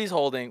 whatever he's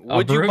holding, A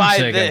would you buy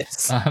broomstick,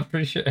 this? I'm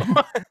pretty sure.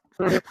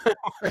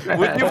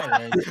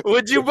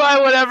 Would you buy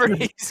whatever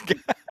he's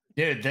got?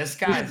 Dude, this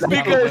guy's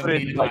Because- gonna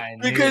be my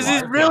new Because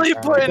he's Arkham really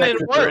card. putting in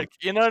work.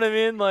 You know what I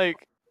mean?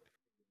 Like,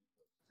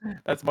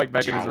 That's Mike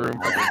back in his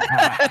room.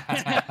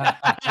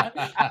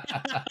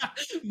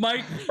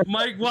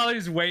 Mike, while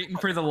he's waiting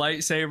for the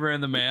lightsaber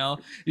in the mail,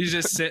 he's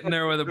just sitting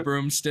there with a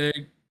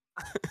broomstick.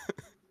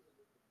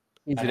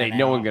 He said, "Ain't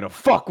no one gonna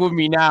fuck with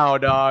me now,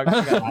 dog."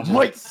 I got a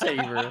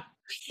lightsaber.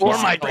 or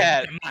my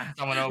cat.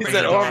 Someone He open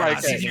said, the "Or door my and I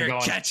see cat." him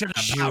going, Catching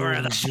the power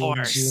of the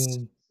force.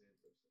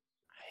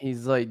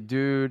 He's like,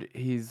 dude.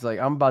 He's like,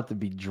 I'm about to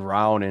be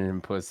drowning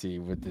in pussy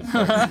with this.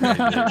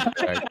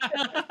 fucking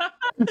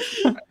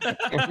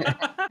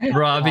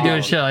Bro, I'll be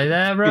doing shit like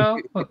that, bro.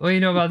 What do you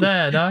know about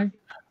that, dog?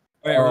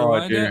 Wait, oh,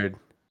 rewind it? dude.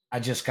 I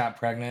just got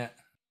pregnant.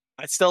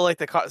 I still like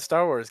the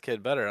Star Wars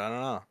kid better. I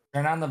don't know.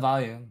 Turn on the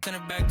volume.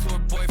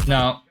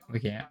 No, we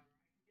can't.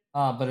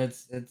 Oh, but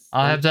it's.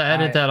 I'll have to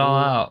edit that all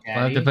out.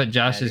 I'll have to put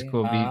Josh's Daddy,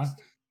 cool beats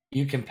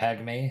You can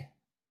peg me.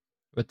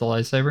 with the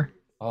lightsaber.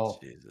 Oh,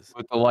 Jesus.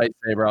 With the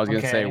lightsaber, I was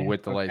gonna say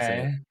with the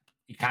lightsaber.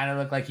 You kind of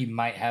look like you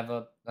might have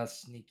a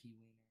sneaky.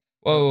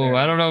 Whoa,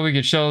 I don't know if we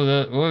could show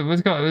the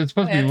what's going. It's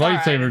supposed to be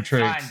lightsaber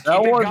tricks.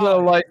 That wasn't a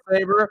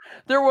lightsaber.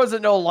 There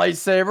wasn't no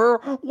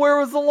lightsaber. Where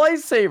was the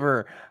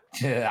lightsaber?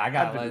 I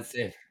got a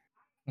lightsaber.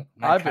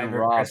 I've been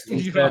robbed.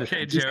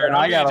 Okay, Jared.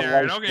 I got a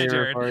Jared. Okay, lightsaber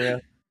Jared. for you.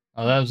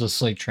 Oh, that was a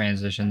slick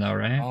transition, though,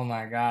 right? Oh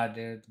my god,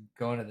 dude,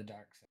 going to the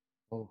dark side.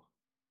 Oh,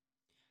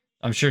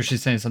 I'm sure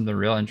she's saying something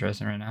real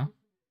interesting right now.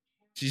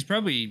 She's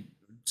probably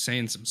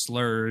saying some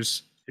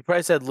slurs. She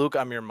probably said, "Luke,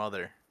 I'm your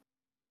mother."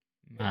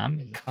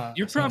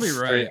 You're probably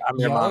right. I'm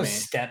your mommy.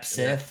 Step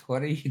Sith.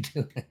 What are you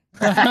doing?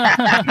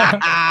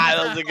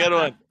 That was a good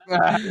one.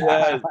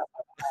 Yes.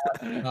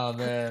 Oh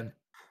man,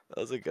 that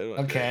was a good one.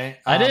 Okay,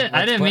 I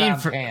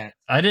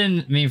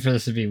didn't mean for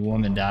this to be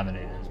woman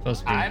dominated. It's supposed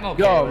to be. I'm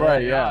okay. Oh, with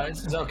right, it. yeah. No,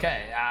 this is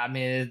okay. I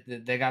mean,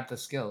 they got the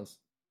skills.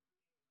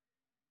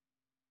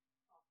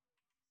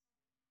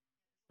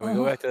 Can we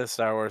go back to the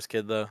Star Wars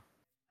kid though?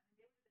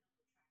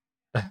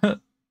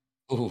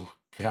 Oh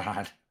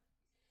God.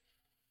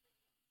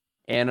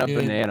 Anna Dude.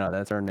 Banana,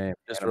 that's her name.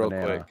 Just Anna real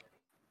Banana. quick.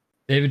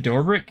 David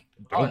Dobrik.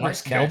 Oh,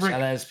 nice catch. Dobrik?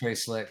 That is pretty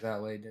slick.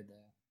 That way he did that.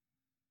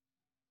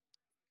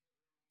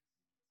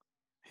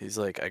 He's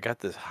like, I got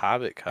this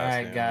Hobbit All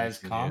costume. right, guys,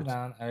 calm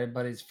down.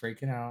 Everybody's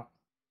freaking out.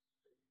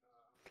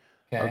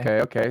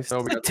 Okay. So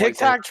Is we the got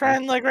TikTok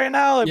trend like right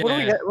now? Like, what are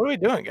we Yeah. what are we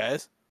doing,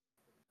 guys?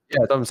 Yeah,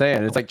 that's what I'm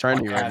saying. It's like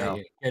trending Fuck right outta now.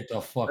 here. Get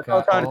the fuck That's what I'm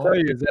out. trying to tell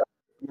you is that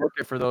the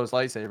market for those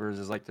lightsabers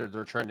is like they're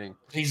trending.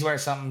 Please wear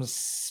something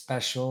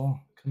special.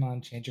 Come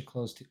on, change your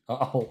clothes to.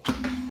 Oh.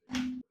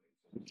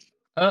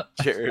 I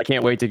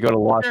can't wait to go to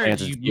Los Jared,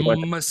 Angeles. you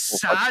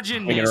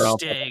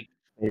misogynistic.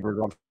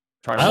 I'm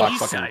trying to watch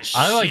fucking.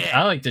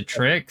 I like the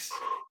tricks.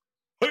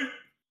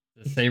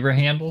 The saber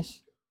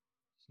handles.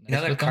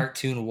 Another with them.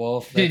 cartoon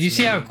wolf. Dude, you that's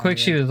see how me. quick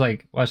she was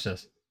like, watch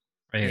this.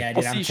 Right here. Yeah,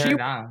 dude, I'm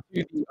turned on.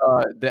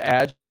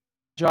 The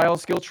agile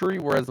skill tree,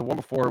 whereas the one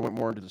before went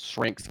more into the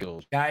strength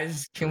skills.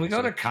 Guys, can we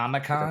go to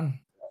Comic-Con?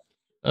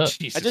 I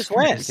just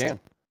went. You can.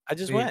 I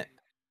just Sweet. went.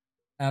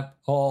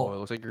 Oh, it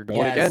looks like you're going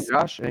Yes. again,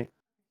 Josh. Hey.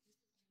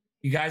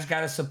 You guys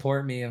got to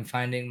support me in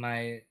finding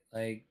my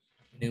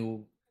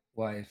new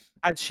wife.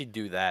 How'd she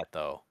do that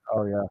though?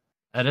 Oh yeah.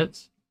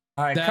 Edits.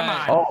 All right, come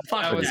on. Oh,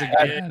 Fuck that with was a that.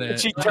 good edit.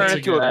 She That turned was a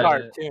into a good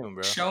edit. cartoon,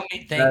 bro. Show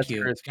me. That's Thank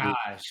you. crispy.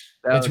 Gosh,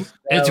 That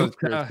It's- was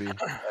crispy.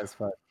 That's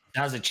fine.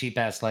 that was a cheap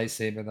ass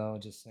lightsaber, though.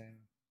 Just saying.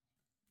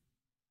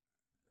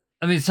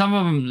 I mean, some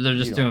of them they're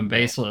just You doing don't know.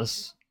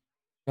 baseless.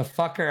 The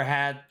fucker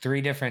had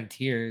 3 different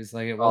tiers.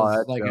 Like it Oh, was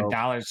that's like dope. a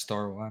dollar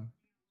store one.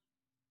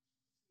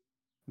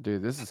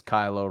 Dude, this is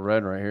Kylo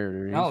Ren right here,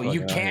 dude. He's No,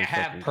 you fucking out can't here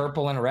have fucking-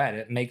 purple and red.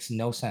 It makes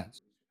no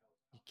sense.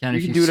 Can You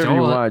if can you do whatever you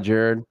stole it. want,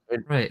 Jared.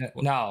 Right.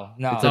 No,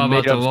 It's a all about the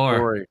made-up lore.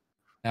 story.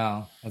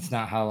 no. That's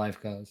not how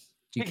life goes.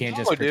 You can't No,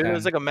 just dude. pretend. It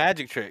was like a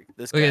magic trick.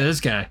 This Look guy. at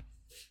this guy.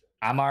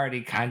 I'm already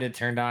kind of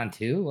turned on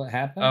too. What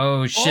happened?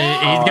 Oh shit!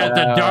 He's got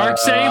the dark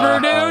saber,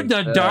 dude.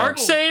 The yeah. dark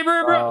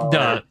saber, bro. Oh, The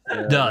yeah,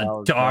 that the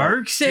was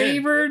dark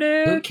saber, Who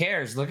dude.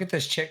 cares? Look at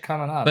this chick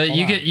coming up. But Hold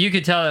you on.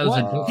 could tell that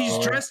was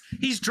What? a.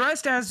 He's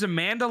dressed as a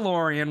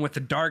Mandalorian with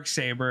the dark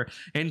saber,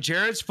 and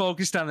Jared's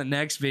focused on the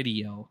next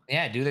video.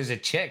 Yeah, dude. There's a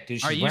chick,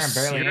 dude. She's Are you wearing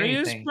barely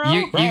serious, anything. bro?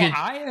 You Bro, could.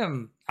 I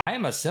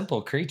am a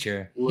simple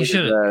creature. You Look at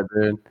should. that,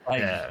 dude. Like,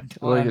 Yeah.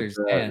 don't Look at that,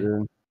 understand.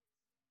 dude.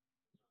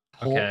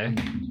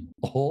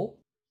 Okay.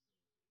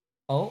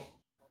 Oh.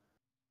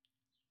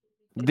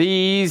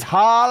 These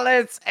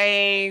harlots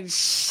ain't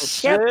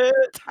shit.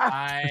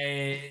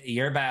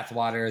 Your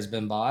bathwater has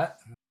been bought.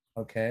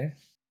 Okay.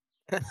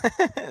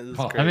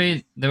 I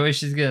mean, the way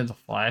she's getting the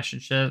flash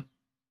and shit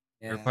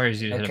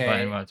requires you to hit a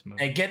button while it's moving.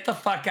 Hey, get the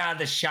fuck out of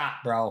the shot,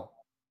 bro.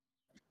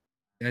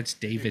 That's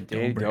David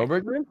Danny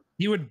Dobrik. Dobrik, dude?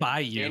 He would buy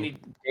you. Danny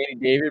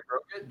David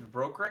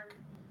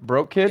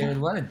broke kid. Dude,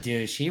 what a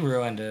dude. She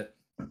ruined it.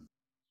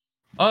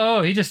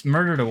 Oh, he just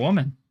murdered a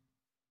woman.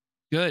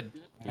 Good.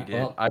 He did.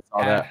 Well, I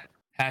saw that.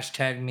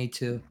 Hashtag me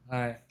too. All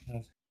right.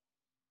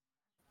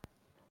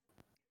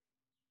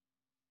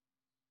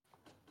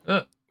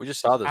 We just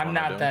saw this. I'm one,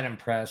 not don't that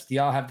impressed.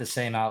 Y'all have the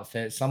same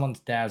outfit. Someone's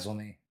dazzle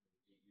me.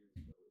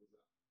 Give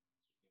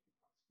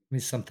me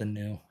something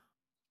new.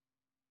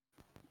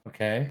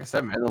 Okay. Like I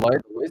said, man, the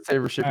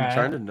lightsaber should be Alright.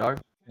 trending, dog.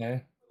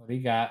 Okay. What do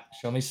you got?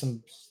 Show me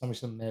some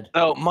mid.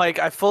 So, Mike,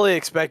 I fully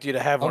expect you to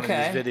have one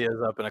Okay. of these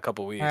videos up in a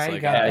couple weeks. All right, you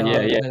Like, got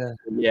it.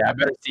 Yeah. I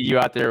better see you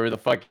out there with a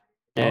fucking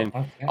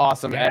Okay.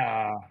 awesome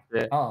Yeah.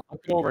 edit. Oh. I'll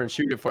come over and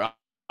shoot it for.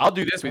 I'll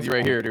do this with you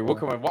right here, dude. We'll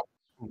come on.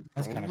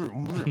 That's kind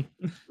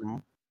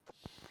of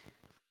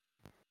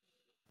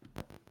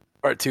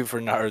Part 2 for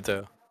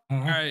Naruto. All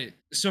right.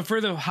 So for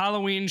the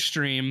Halloween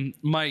stream,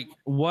 Mike,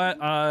 what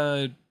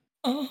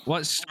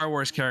Star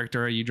Wars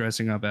character are you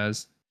dressing up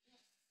as?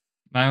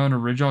 My own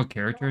original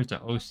character is the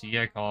OC.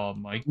 I call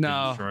Mike the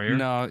No, Destroyer.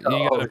 no,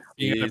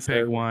 you gotta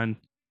pick one.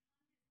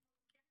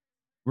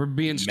 We're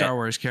being Star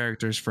Wars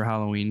characters for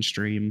Halloween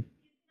stream.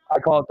 I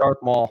call it Darth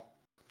Maul.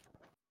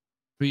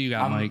 Who you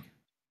got, Mike?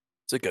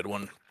 It's a good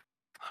one.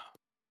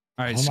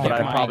 All right, Oh my But I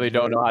God. probably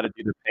don't know how to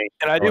do the paint.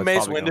 Can I so do it's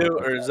Mace probably gonna Windu,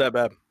 look or is that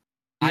bad?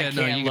 I Yeah,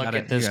 no, can't you look got it,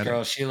 at you this got it.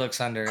 girl. She looks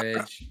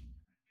underage. I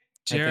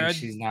Jared? think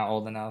she's not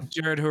old enough.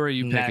 Jared, who are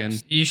you picking?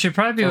 Next. You should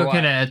probably be For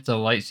looking what? at the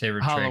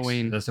lightsaber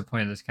Halloween. tricks. That's the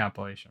point of this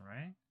compilation,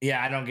 right?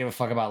 Yeah, I don't give a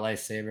fuck about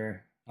lightsaber.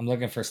 I'm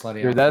looking for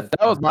slutty Dude, outfits.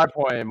 that was my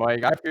point,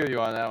 Mike. I feel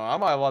you on that one.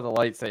 I'm all about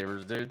the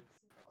lightsabers, dude.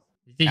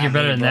 You think Not you're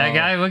better me, than that bro.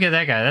 guy? Look at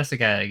that guy. That's the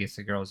guy that gets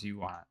the girls you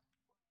want.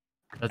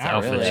 That's Not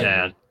Alpha really.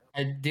 Chad.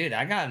 Dude,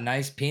 I got a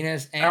nice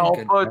penis and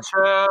Alpha good.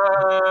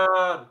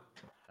 Chad.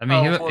 I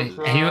mean, Alpha he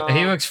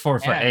Chad. looks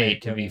 4'8" And I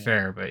make to be women.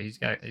 fair, but he's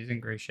in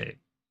great shape.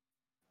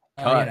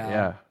 Oh, you know.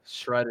 Yeah,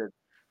 shredded.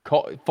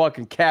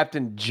 Fucking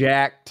Captain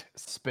Jacked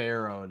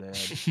Sparrow, dude.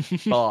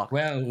 Fuck.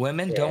 Well,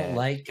 women don't Yeah.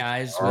 like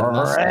guys with Alright.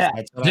 muscles.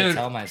 That's what I Dude.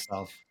 tell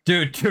myself.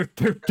 Dude.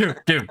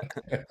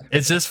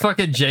 It's this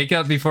fucking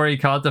Jacob before he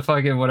caught the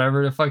fucking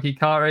whatever the fuck he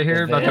caught right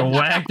here. About to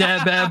whack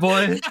that bad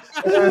boy.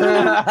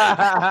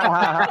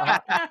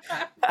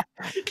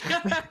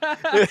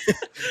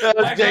 That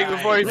was Jake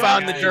before he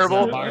found the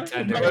gerbil.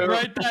 Bartender.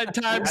 Write that That's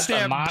a timestamp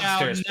down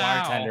monstrous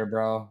now. bartender,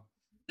 bro.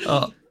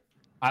 Oh,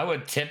 I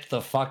would tip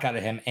the fuck out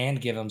of him and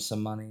give him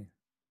some money.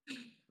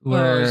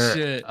 we're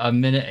shit. a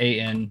minute 8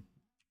 in.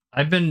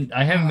 I haven't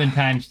been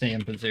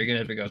timestamping, so you're gonna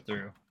have to go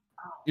through.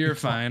 You're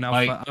fine.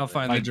 I'll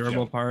find Mike the gerbil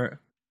joke. part.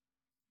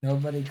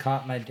 Nobody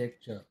caught my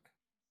dick joke.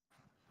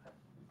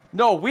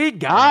 No, we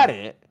got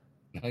it.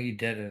 No, you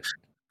didn't.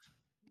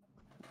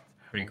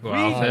 Pretty cool We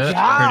outfit.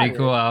 got Pretty it.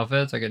 cool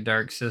outfit. It's like a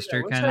dark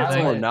sister kind of That's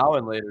thing. more now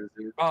and later,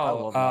 dude. I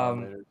Oh, love now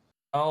and later.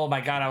 oh my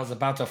god, I was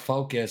about to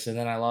focus and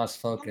then I lost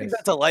I think focus.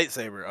 that's a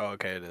lightsaber. Oh,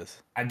 okay, it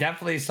is. I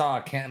definitely saw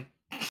a cam.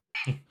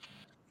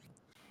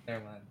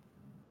 Never mind.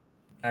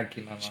 I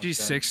keep my mouth She's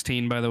shut.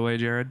 16, by the way,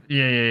 Jared.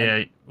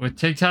 Yeah. With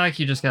TikTok,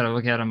 you just gotta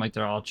look at them like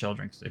they're all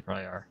children, because they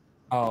probably are.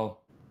 Oh,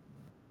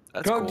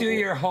 That's go cool. do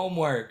your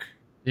homework.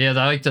 Yeah,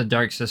 I like the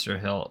Dark Sister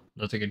hilt.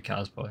 That's a good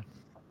cosplay.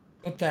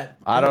 Put that.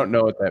 I don't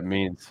know what that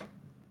means.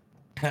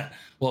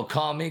 Well,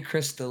 call me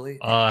Crystal.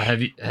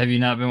 Have you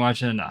not been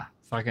watching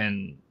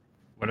fucking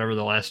whatever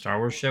the last Star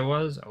Wars shit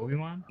was?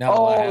 Obi-Wan? No,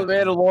 Oh, the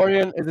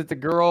Mandalorian. Is it the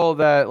girl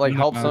that like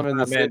helps No, them in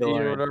the not city or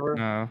Mandalorian. whatever?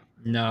 No,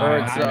 No, Or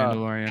not it's,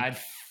 Mandalorian. I'd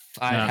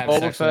not have Boba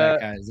sex with that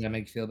Fett. guy. Does that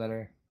make you feel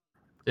better?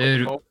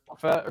 dude, Boba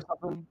Fett or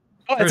something?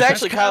 Oh, it's That's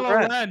actually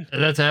Kylo Ren.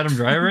 that's Adam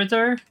Driver right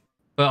there.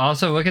 But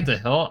also look at the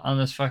hilt on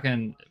this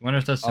fucking. I wonder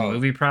if that's the Oh.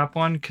 movie prop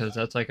one, because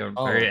that's like a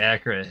very Oh.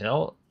 accurate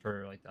hilt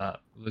for like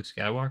Luke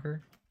Skywalker.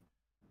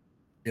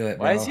 Do it,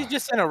 bro. Why is he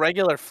just in a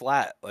regular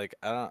flat? Like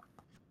I don't.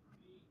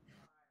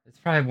 It's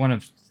probably one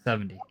of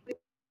 70.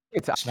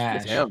 It's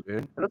Smash. him,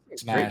 dude. That's great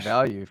Smash.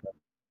 value.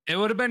 It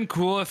would have been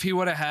cool if he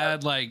would have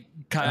had like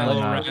Oh, Kylo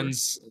no.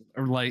 Ren's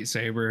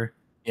lightsaber,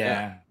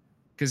 Yeah.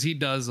 because he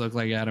does look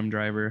like Adam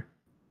Driver.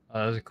 Oh,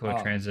 that was a cool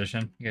Oh.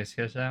 transition. You guys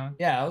catch that one?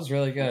 Yeah, that was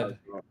really good.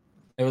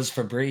 It was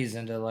Febreze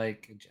into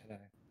like a Jedi.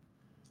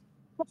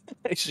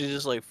 She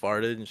just like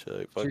farted and shit.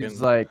 Like, fucking.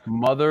 She's like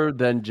mother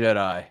then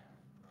Jedi.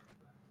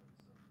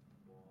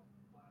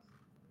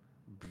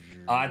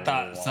 Oh, I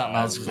thought something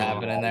else was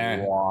happening there.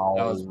 That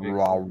was pretty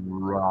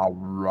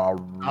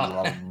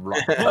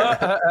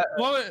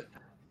What?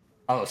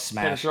 Oh, Gonna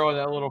smash. throw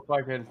that little boy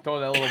at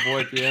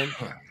the end.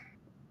 Man,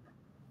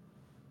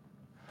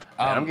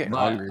 I'm getting but,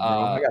 hungry, bro.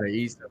 I gotta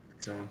eat something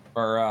soon.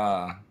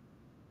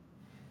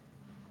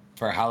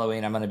 For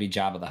Halloween, I'm gonna be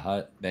Jabba the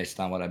Hutt based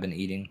on what I've been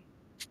eating.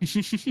 Oh,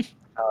 Should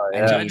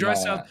yeah. I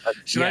dress up?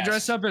 Should I yes.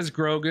 dress up as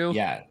Grogu?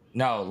 Yeah,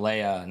 no,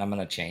 Leia, and I'm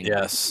gonna change.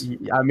 Yes.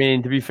 I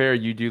mean, to be fair,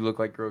 you do look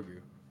like Grogu.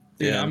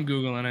 Yeah, Yeah. I'm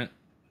googling it.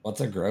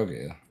 What's a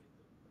Grogu?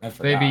 I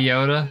forgot. Baby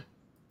Yoda.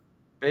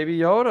 Baby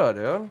Yoda,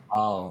 dude.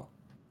 Oh,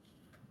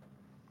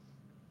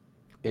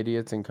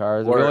 Idiots in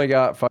cars. Word. We only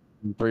got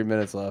 3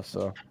 minutes left,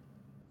 so.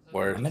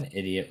 Word. I'm an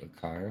idiot with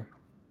car.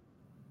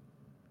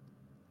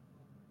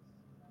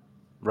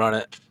 Run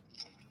it.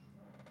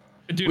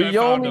 Dude, We I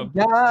found only him.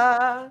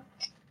 got.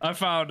 I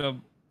found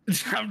him.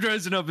 I'm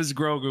dressing up as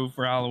Grogu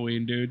for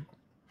Halloween, dude.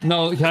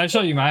 No, can I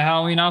show you my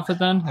Halloween outfit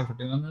then? If we're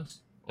doing this?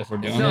 If we're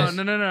doing No,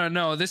 this?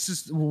 no. This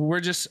is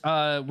we're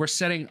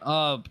setting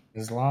up.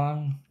 As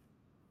long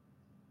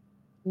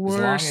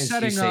We're as you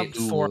setting say up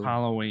for Ulu.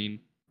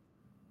 Halloween.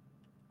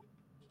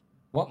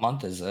 What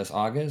month is this?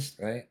 August,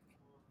 right?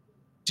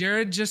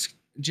 Jared just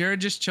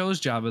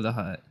chose Jabba the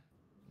Hutt.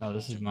 No,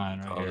 this is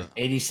mine right here.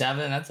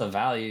 87. That's a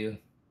value.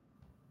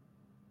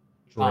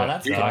 Oh,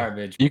 that's Drip dog.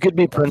 garbage. You could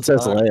be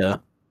Princess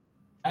Leia.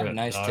 I have Drip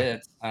nice dog.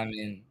 tits. I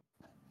mean,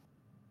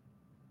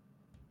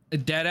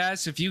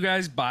 Deadass, if you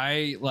guys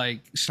buy like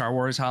Star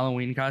Wars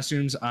Halloween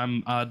costumes,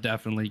 I'll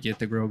definitely get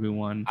the Grogu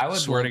one. I would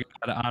swear look- to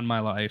God on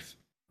my life.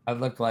 I'd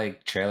look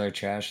like trailer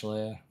trash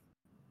Leia.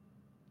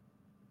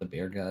 The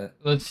beer gut.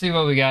 Let's see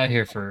what we got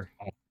here for.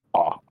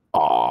 Look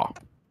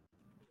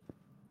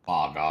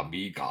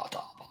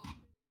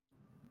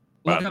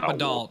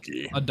up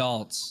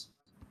adults.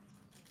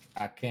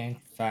 I can't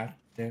fight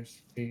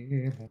this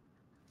feeling.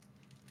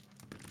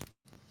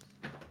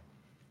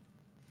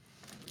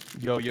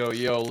 Yo,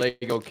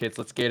 Lego kits,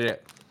 let's get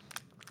it.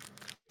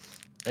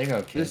 They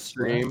go kids. This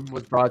stream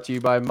was brought to you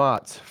by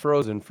Mott's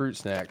frozen fruit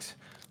snacks.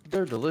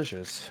 They're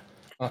delicious.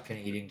 Fucking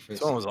eating fruit.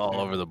 This one was all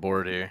over the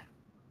board here.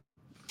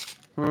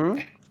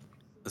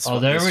 This Oh,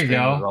 there this we stream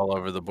go. was all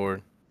over the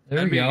board. There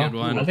That'd we be a go. good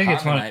one. I think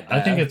it's one. Cognite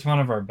I think bad. it's one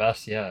of our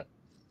best yet.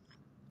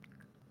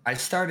 I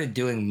started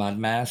doing mud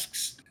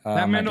masks.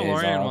 That my days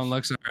Mandalorian off. one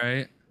looks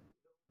alright.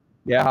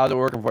 Yeah, how's it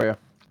working for you?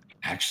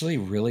 Actually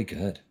really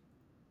good.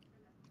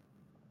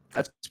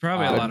 It's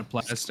probably a Good. lot of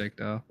plastic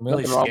though. I'm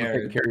really Nothing wrong with taking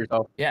scared. care of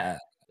yourself. Yeah.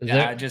 Is Yeah,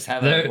 there- I just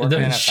have there- a working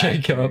in a there's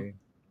Jacob. factory.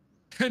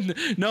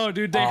 No,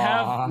 dude, they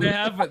Aw.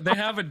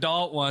 have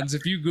adult ones.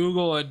 If you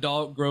Google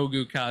adult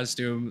Grogu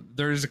costume,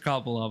 there's a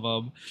couple of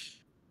them.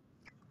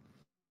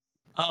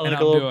 Oh, And like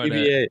I'm a little doing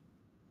BB-8.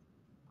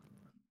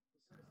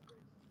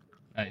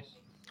 Nice.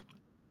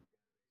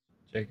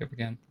 Jacob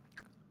again.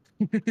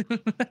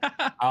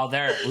 Oh,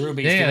 there,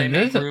 rubies. Yeah, Do they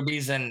make there's a-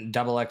 rubies in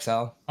double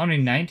XL? Only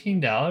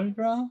 $19,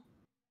 bro.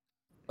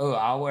 Oh,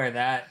 I'll wear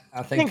that. I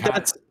I think, think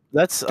that's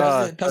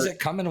does it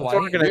come in white?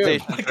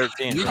 Organization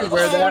 13. You can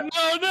wear that.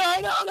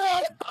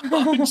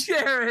 No,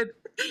 Jared.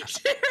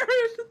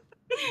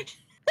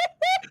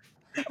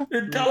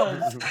 It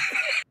does.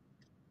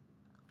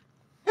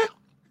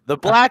 The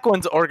black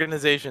one's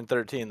Organization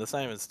 13. That's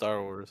not even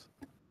Star Wars.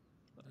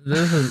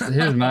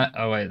 Here's my.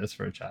 Oh wait, that's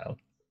for a child.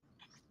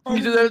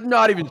 There's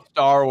not even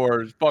Star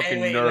Wars, fucking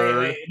Wait,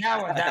 nerd.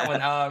 That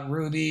one.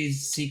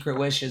 Rubies, Secret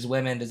Wishes,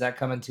 Women. Does that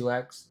come in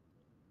 2X?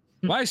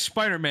 Why is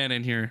Spider-Man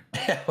in here?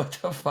 What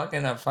the fuck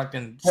in a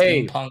fucking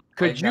Hey, steampunk?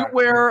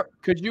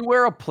 could you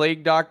wear a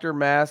plague doctor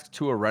mask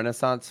to a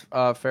Renaissance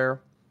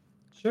fair?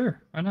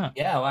 Sure, why not?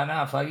 Yeah, why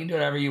not? Fuck, you can do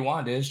whatever you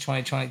want, dude. It's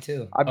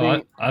 2022. I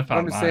mean, I found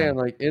I'm just mine. saying,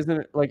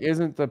 like,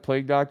 isn't the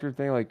plague doctor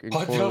thing like in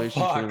What the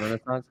correlation to fuck? the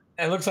Renaissance?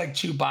 It looks like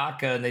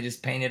Chewbacca, and they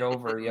just painted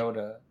over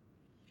Yoda.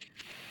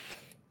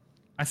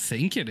 I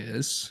think it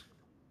is.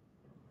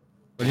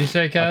 What do you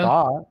say, I Kyle?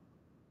 thought.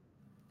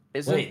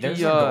 Isn't Wait, there's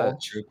the, a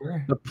gold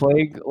trooper. the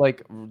plague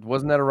like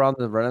wasn't that around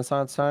the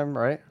Renaissance time,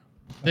 right?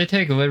 They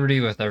take liberty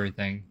with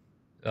everything.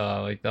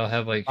 Like they'll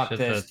have like Fuck shit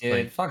this, that's dude.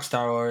 like Fuck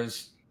Star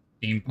Wars.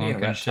 steampunk Being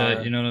and wrecked shit.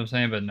 hard. You know what I'm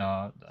saying? But no,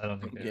 I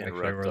don't think they Getting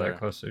actually wrecked were there. that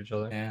close to each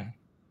other. Yeah.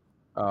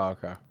 Oh,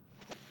 okay.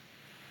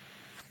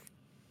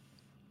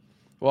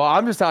 Well,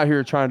 I'm just out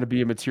here trying to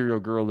be a material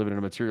girl living in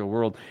a material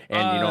world,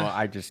 and you know,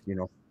 I just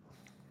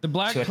The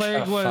Black Shut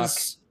Plague the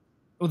was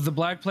the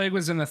Black Plague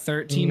was in the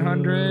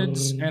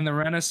 1300s, and the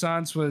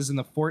Renaissance was in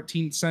the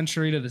 14th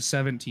century to the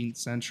 17th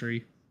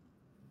century.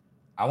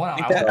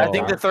 I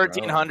think the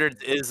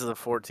 1300s is the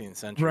 14th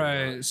century.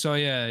 Right. So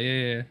yeah.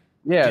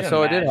 yeah. Can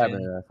So it did imagine,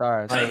 happen. All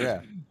right. So like,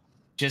 yeah.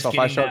 Just So if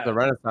I getting show up at that- the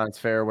Renaissance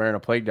fair wearing a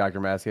plague doctor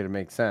mask, it'd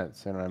make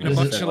sense. You know what I mean? And a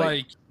bunch Instead of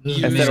like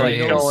instead of like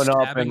using showing up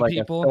in stabbing like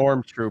people. a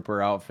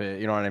stormtrooper outfit.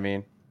 You know what I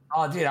mean?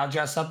 Oh, dude, I'll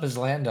dress up as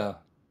Lando.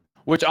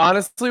 Which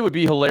honestly would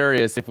be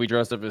hilarious if we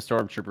dressed up as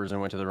stormtroopers and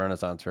went to the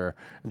Renaissance fair.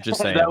 I'm just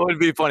saying. That would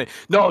be funny.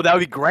 No, that would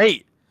be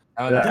great.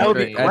 That would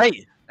be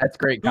great. That's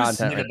great Who's-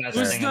 content. right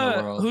Who's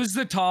there. who's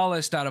the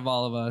tallest out of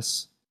all of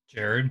us?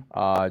 Jared.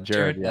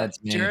 Jared.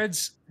 Yeah.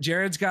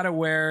 Jared's got to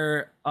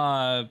wear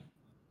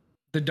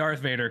the Darth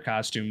Vader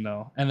costume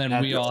though, and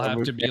then we all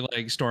have to be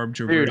like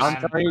stormtroopers. Dude, I'm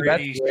telling you,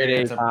 that's pretty grade sure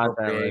A it's content right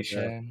there.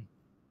 appropriation.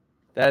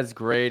 That's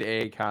grade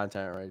A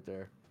content right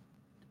there.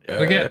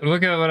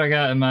 Look at what I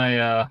got in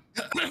my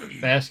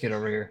basket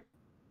over here.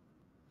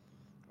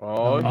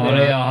 Oh,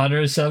 Only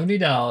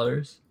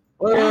 $170.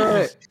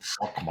 Wait.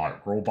 Fuck my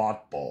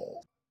robot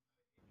ball.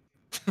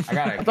 I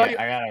gotta, thought you-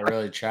 I gotta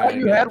really I try. thought to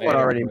you get had Vader one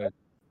already. with-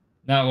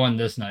 Not one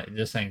this night.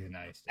 This thing's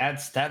nice.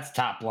 That's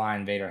top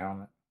line Vader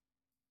helmet.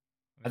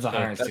 That's That's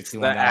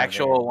 161. the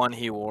actual one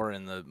he wore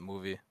in the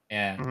movie.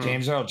 Yeah, Mhm.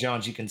 James Earl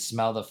Jones. You can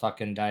smell the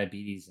fucking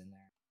diabetes in there.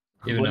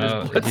 Even What is-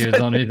 though what's he was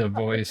only the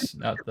voice,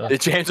 not the. Did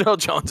James Earl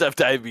Jones have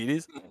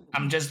diabetes?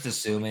 I'm just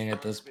assuming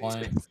at this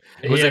point. Was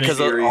He it had because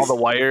a- of all the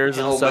wires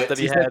and stuff that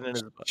he Helmet. had in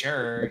his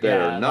Sure, They're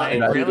yeah. not Like,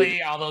 included.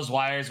 really, all those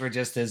wires were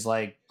just his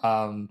like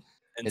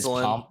his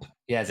insulin? pump.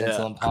 Yeah, his Yeah.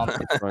 insulin pump.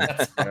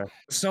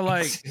 So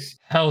like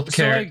Healthcare.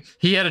 So, like-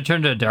 He had to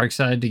turn to the dark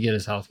side to get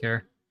his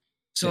healthcare.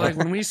 So like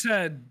when we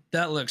said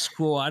that looks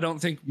cool, I don't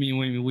think we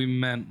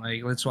meant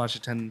like let's watch a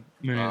 10-minute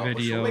we should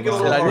video. make it a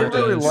about little I what harder.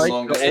 didn't really it It's is. like the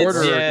longer.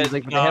 order. Yeah, because,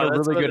 like, they no, had a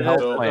that's really what good it health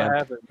is. That's what plan.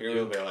 happened. Here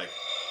we'll be like.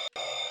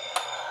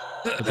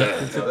 But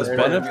This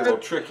part would be a little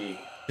tricky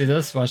Dude,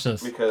 let's watch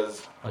this.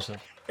 because Watch this.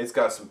 it's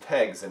got some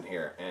pegs in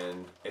here,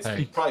 and it's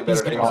Pegs. probably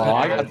better to Oh,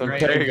 I explain. got some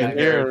Great, peg in great,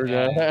 here.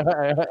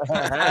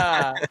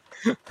 yeah.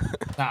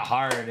 It's not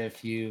hard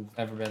if you've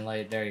ever been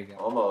late. There you go.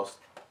 Almost.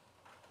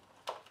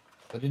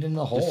 Put it in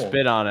the hole. Just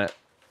spit on it.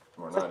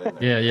 We're not in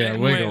there. Yeah, yeah,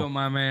 Spin wiggle.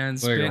 my man. Wiggle.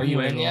 Spin Are you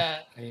in wiggle.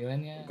 yet? Are you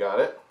in yet? Got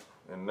it.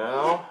 And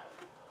now,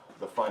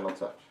 the final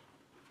touch.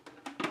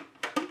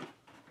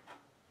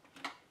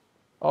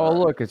 Oh,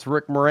 look, it's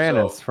Rick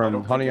Moranis So, I from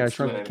don't Honey, think I it's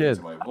Shrunk doing the Kid.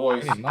 anything to my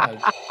voice. Pretty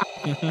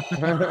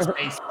much.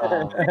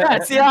 Baseball. Yeah,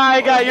 see how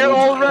I got your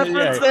old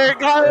reference there,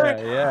 Connor?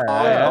 Yeah,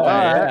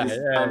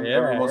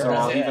 Every once in a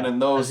while, Does it- even in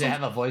those, Does it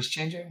have a voice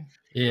changer?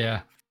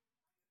 Yeah.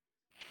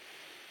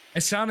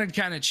 It sounded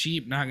kind of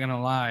cheap, not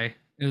gonna lie.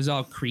 It was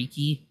all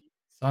creaky.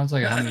 Sounds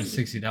like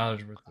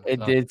 $160 worth of It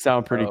stuff. did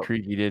sound pretty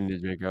creepy, didn't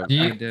it, Jacob? Do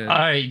you, all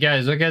right,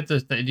 guys, look at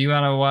this. Do you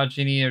want to watch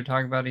any or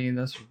talk about any of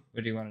this?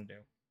 What do you want to do?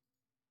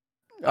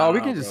 Oh, we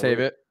can just save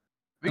it.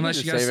 We can Unless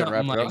just you got save it and wrap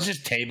something it like up.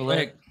 Just table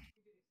it.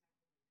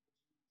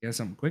 You got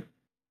something quick?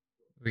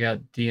 We got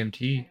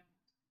DMT.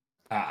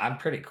 I'm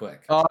pretty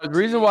quick. The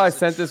reason why I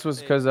sent this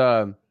was because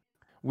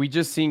we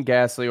just seen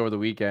Ghastly over the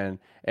weekend,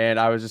 and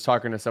I was just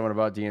talking to someone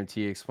about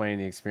DMT, explaining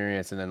the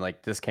experience, and then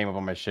like this came up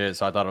on my shit,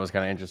 so I thought it was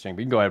kind of interesting. But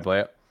you can go ahead and play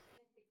it.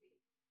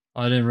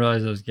 Oh, I didn't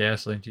realize it was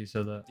Ghastly until you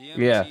said that.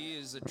 DMT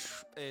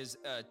is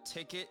a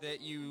ticket that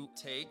you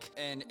take,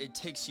 and it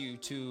takes you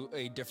to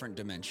a different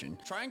dimension.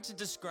 Trying to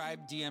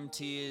describe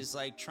DMT is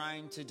like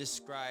trying to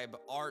describe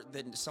art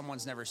that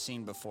someone's never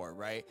seen before,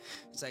 right?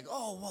 It's like,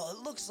 oh, well,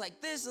 it looks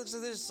like this, looks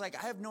like this. It's like,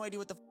 I have no idea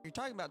what the f you're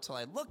talking about until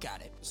I look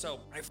at it.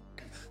 So I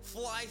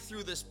fly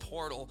through this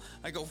portal.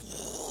 I go,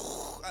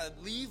 I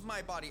leave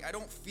my body. I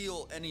don't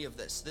feel any of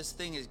this. This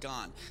thing is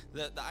gone.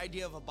 The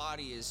idea of a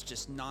body is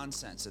just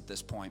nonsense at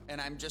this point.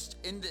 And I'm just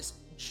in this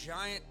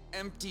giant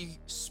empty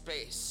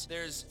space.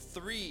 There's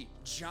 3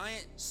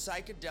 giant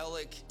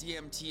psychedelic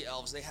DMT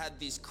elves. They had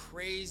these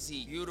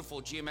crazy,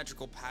 beautiful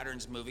geometrical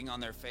patterns moving on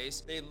their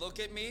face. They look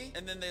at me,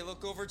 and then they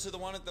look over to the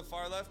one at the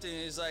far left, and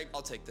he's like,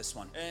 I'll take this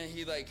one. And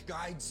he like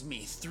guides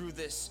me through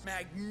this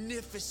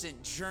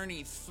magnificent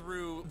journey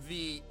through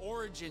the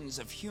origins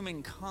of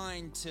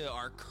humankind to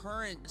our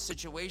current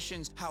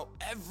situations, how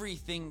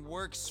everything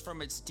works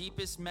from its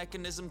deepest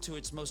mechanism to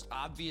its most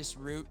obvious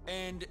root.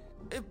 And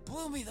it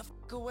blew me the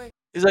fuck away.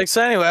 He's like,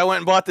 so anyway, I went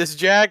and bought this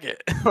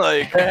jacket.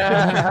 Like,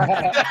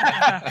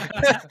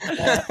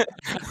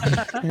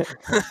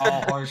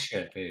 All horse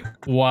shit, dude.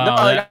 Wow. No,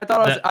 like, I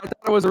thought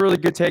it was a really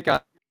good take on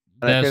it.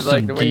 That's Because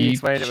like the some way you deep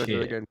explained it was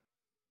really shit. good.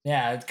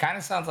 Yeah, it kind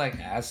of sounds like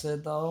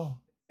acid though.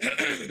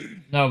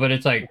 No, but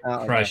it's like Not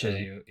like crushes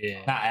that. you. Yeah.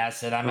 Not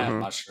acid. I meant Mhm.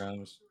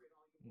 mushrooms.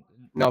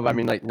 No, but I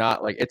mean like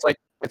not like it's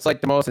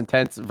like the most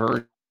intense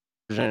version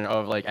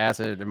of like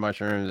acid and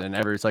mushrooms and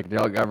every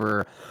psychedelic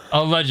ever.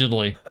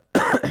 Allegedly.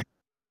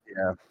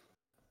 Yeah.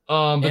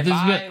 But If this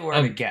has I been were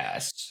to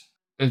guess,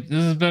 this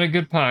has been a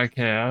good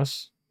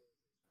podcast.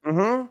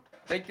 Mm-hmm.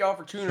 Thank y'all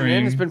for tuning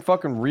in. It's Stream, been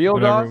fucking real,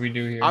 whatever dog. we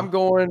do here. I'm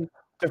going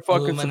to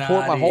fucking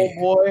support my Illuminati.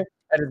 homeboy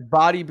at his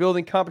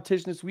bodybuilding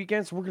competition this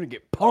weekend. So we're gonna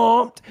get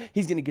pumped.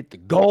 He's gonna get the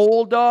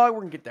gold, dog. We're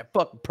gonna get that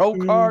fucking pro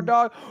card,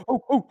 dog.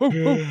 Oh, oh, oh,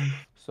 oh.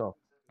 So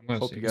I'm gonna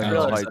hope see you guys that. are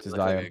all realize hyped I as look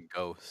I like am. a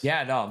ghost.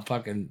 yeah, no, I'm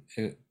fucking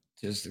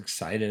just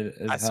excited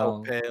as I'm so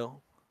hell.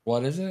 pale.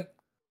 What is it?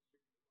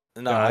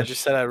 No, I Gosh.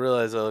 just said I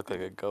realized I look like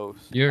a ghost.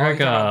 You're Oh, like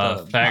you talking a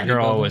about the fat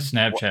girl with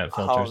bodybuilding? Snapchat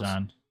How- filters how's-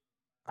 on.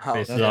 How's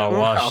Face is that? all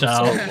washed I'm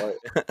out. so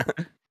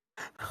white.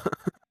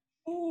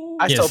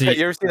 Yeah, so see- pale.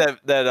 You ever see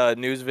that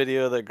news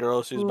video? That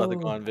girl, she was about to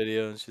go on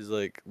video, and she's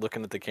like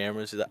looking at the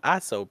camera. She's like, "I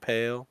so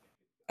pale,"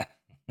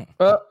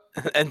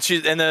 and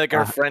then like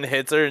her friend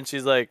hits her, and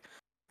she's like,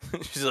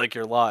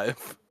 "You're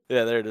live."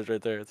 Yeah, there it is,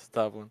 right there. It's the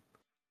top one.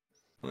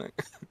 Like,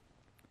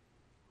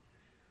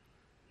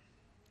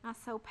 I'm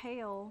so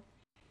pale.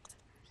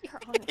 You're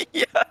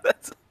yeah,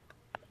 that's.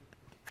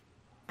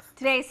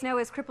 Today, snow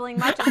is crippling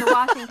much of the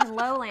Washington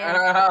lowlands.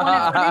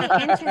 One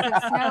of 3 inches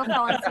of snow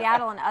fell in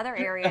Seattle and other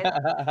areas.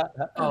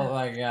 Oh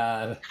my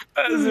god.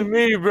 That isn't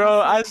me, bro.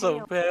 I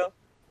so pale.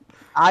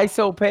 I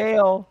so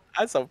pale.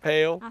 I so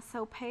pale. I'm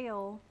so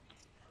pale.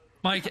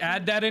 Mike,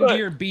 add that into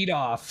your beat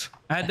off.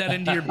 Add that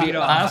into your beat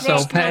off. I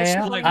so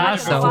pale. I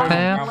so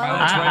pale.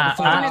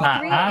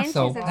 I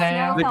so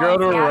pale. The girl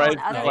to the right,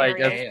 other like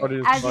that's areas. funny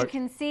as As you fuck.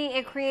 can see,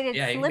 it created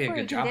Yeah, you can do a slippery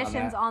good job on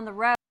conditions that. on the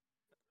road.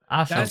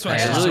 I so That's why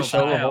pale. it's really so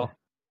showable. pale.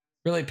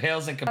 Really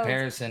pales in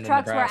comparison to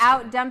Trucks were Nebraska.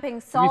 out dumping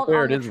salt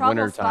fair, on it the is trouble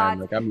winter time.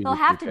 spots. Like, I'm They'll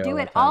usually have to pretty do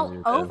pale it that time all of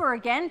year, too. over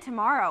again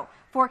tomorrow.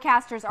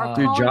 Forecasters are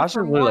Dude, calling Josh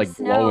for is really, more like,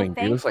 snow. glowing.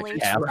 He looks like Thankfully,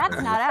 Casper.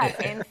 that's not us.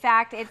 In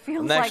fact, it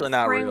feels like actually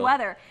not spring real.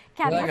 weather.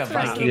 Kat, You're like what's a the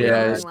Viking.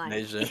 Yeah, feeling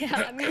like?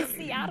 Yeah, I mean,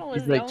 Seattle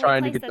is He's the like only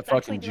trying to place get the that's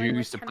actually fucking dealing with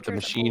juice to put the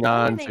temperatures machine below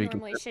on they so he can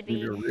normally should be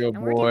be. a real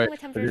And we're boy. dealing with But then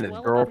temperatures his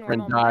well above girlfriend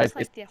normal dies.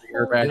 most Gets like the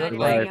her whole back You to look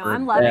night. like- life.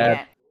 I'm her loving dad.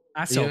 it.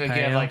 I You so look like you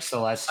have pale. like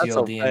celestial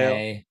so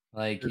DNA.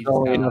 Like There's you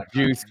only just enough got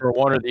juice for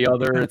one or the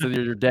other. It's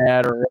either your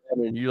dad or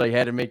him, and you like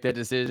had to make that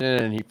decision,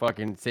 and he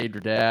fucking saved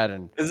your dad.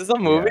 And Is this a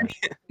movie?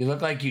 You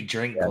look like you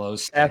drink Yeah, glow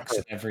sticks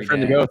exactly. every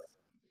Friend of day. Ghost.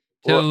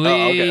 To Well, Lee,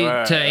 okay, all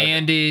right, to okay.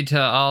 Andy,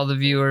 to all the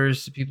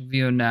viewers, the people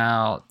viewing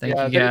now. Thank you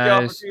Thank y'all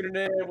for guys. tuning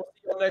in. We'll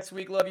see y'all next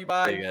week. Love you.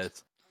 Bye. Hey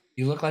guys.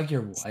 You look like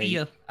you're See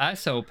ya. white. I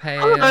so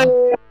pale.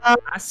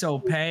 I so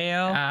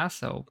pale. I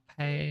so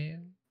pale.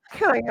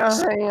 She's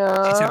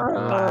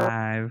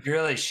alive. You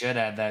really should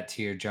add that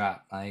to your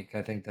drop, Mike.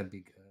 I think that'd be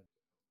good.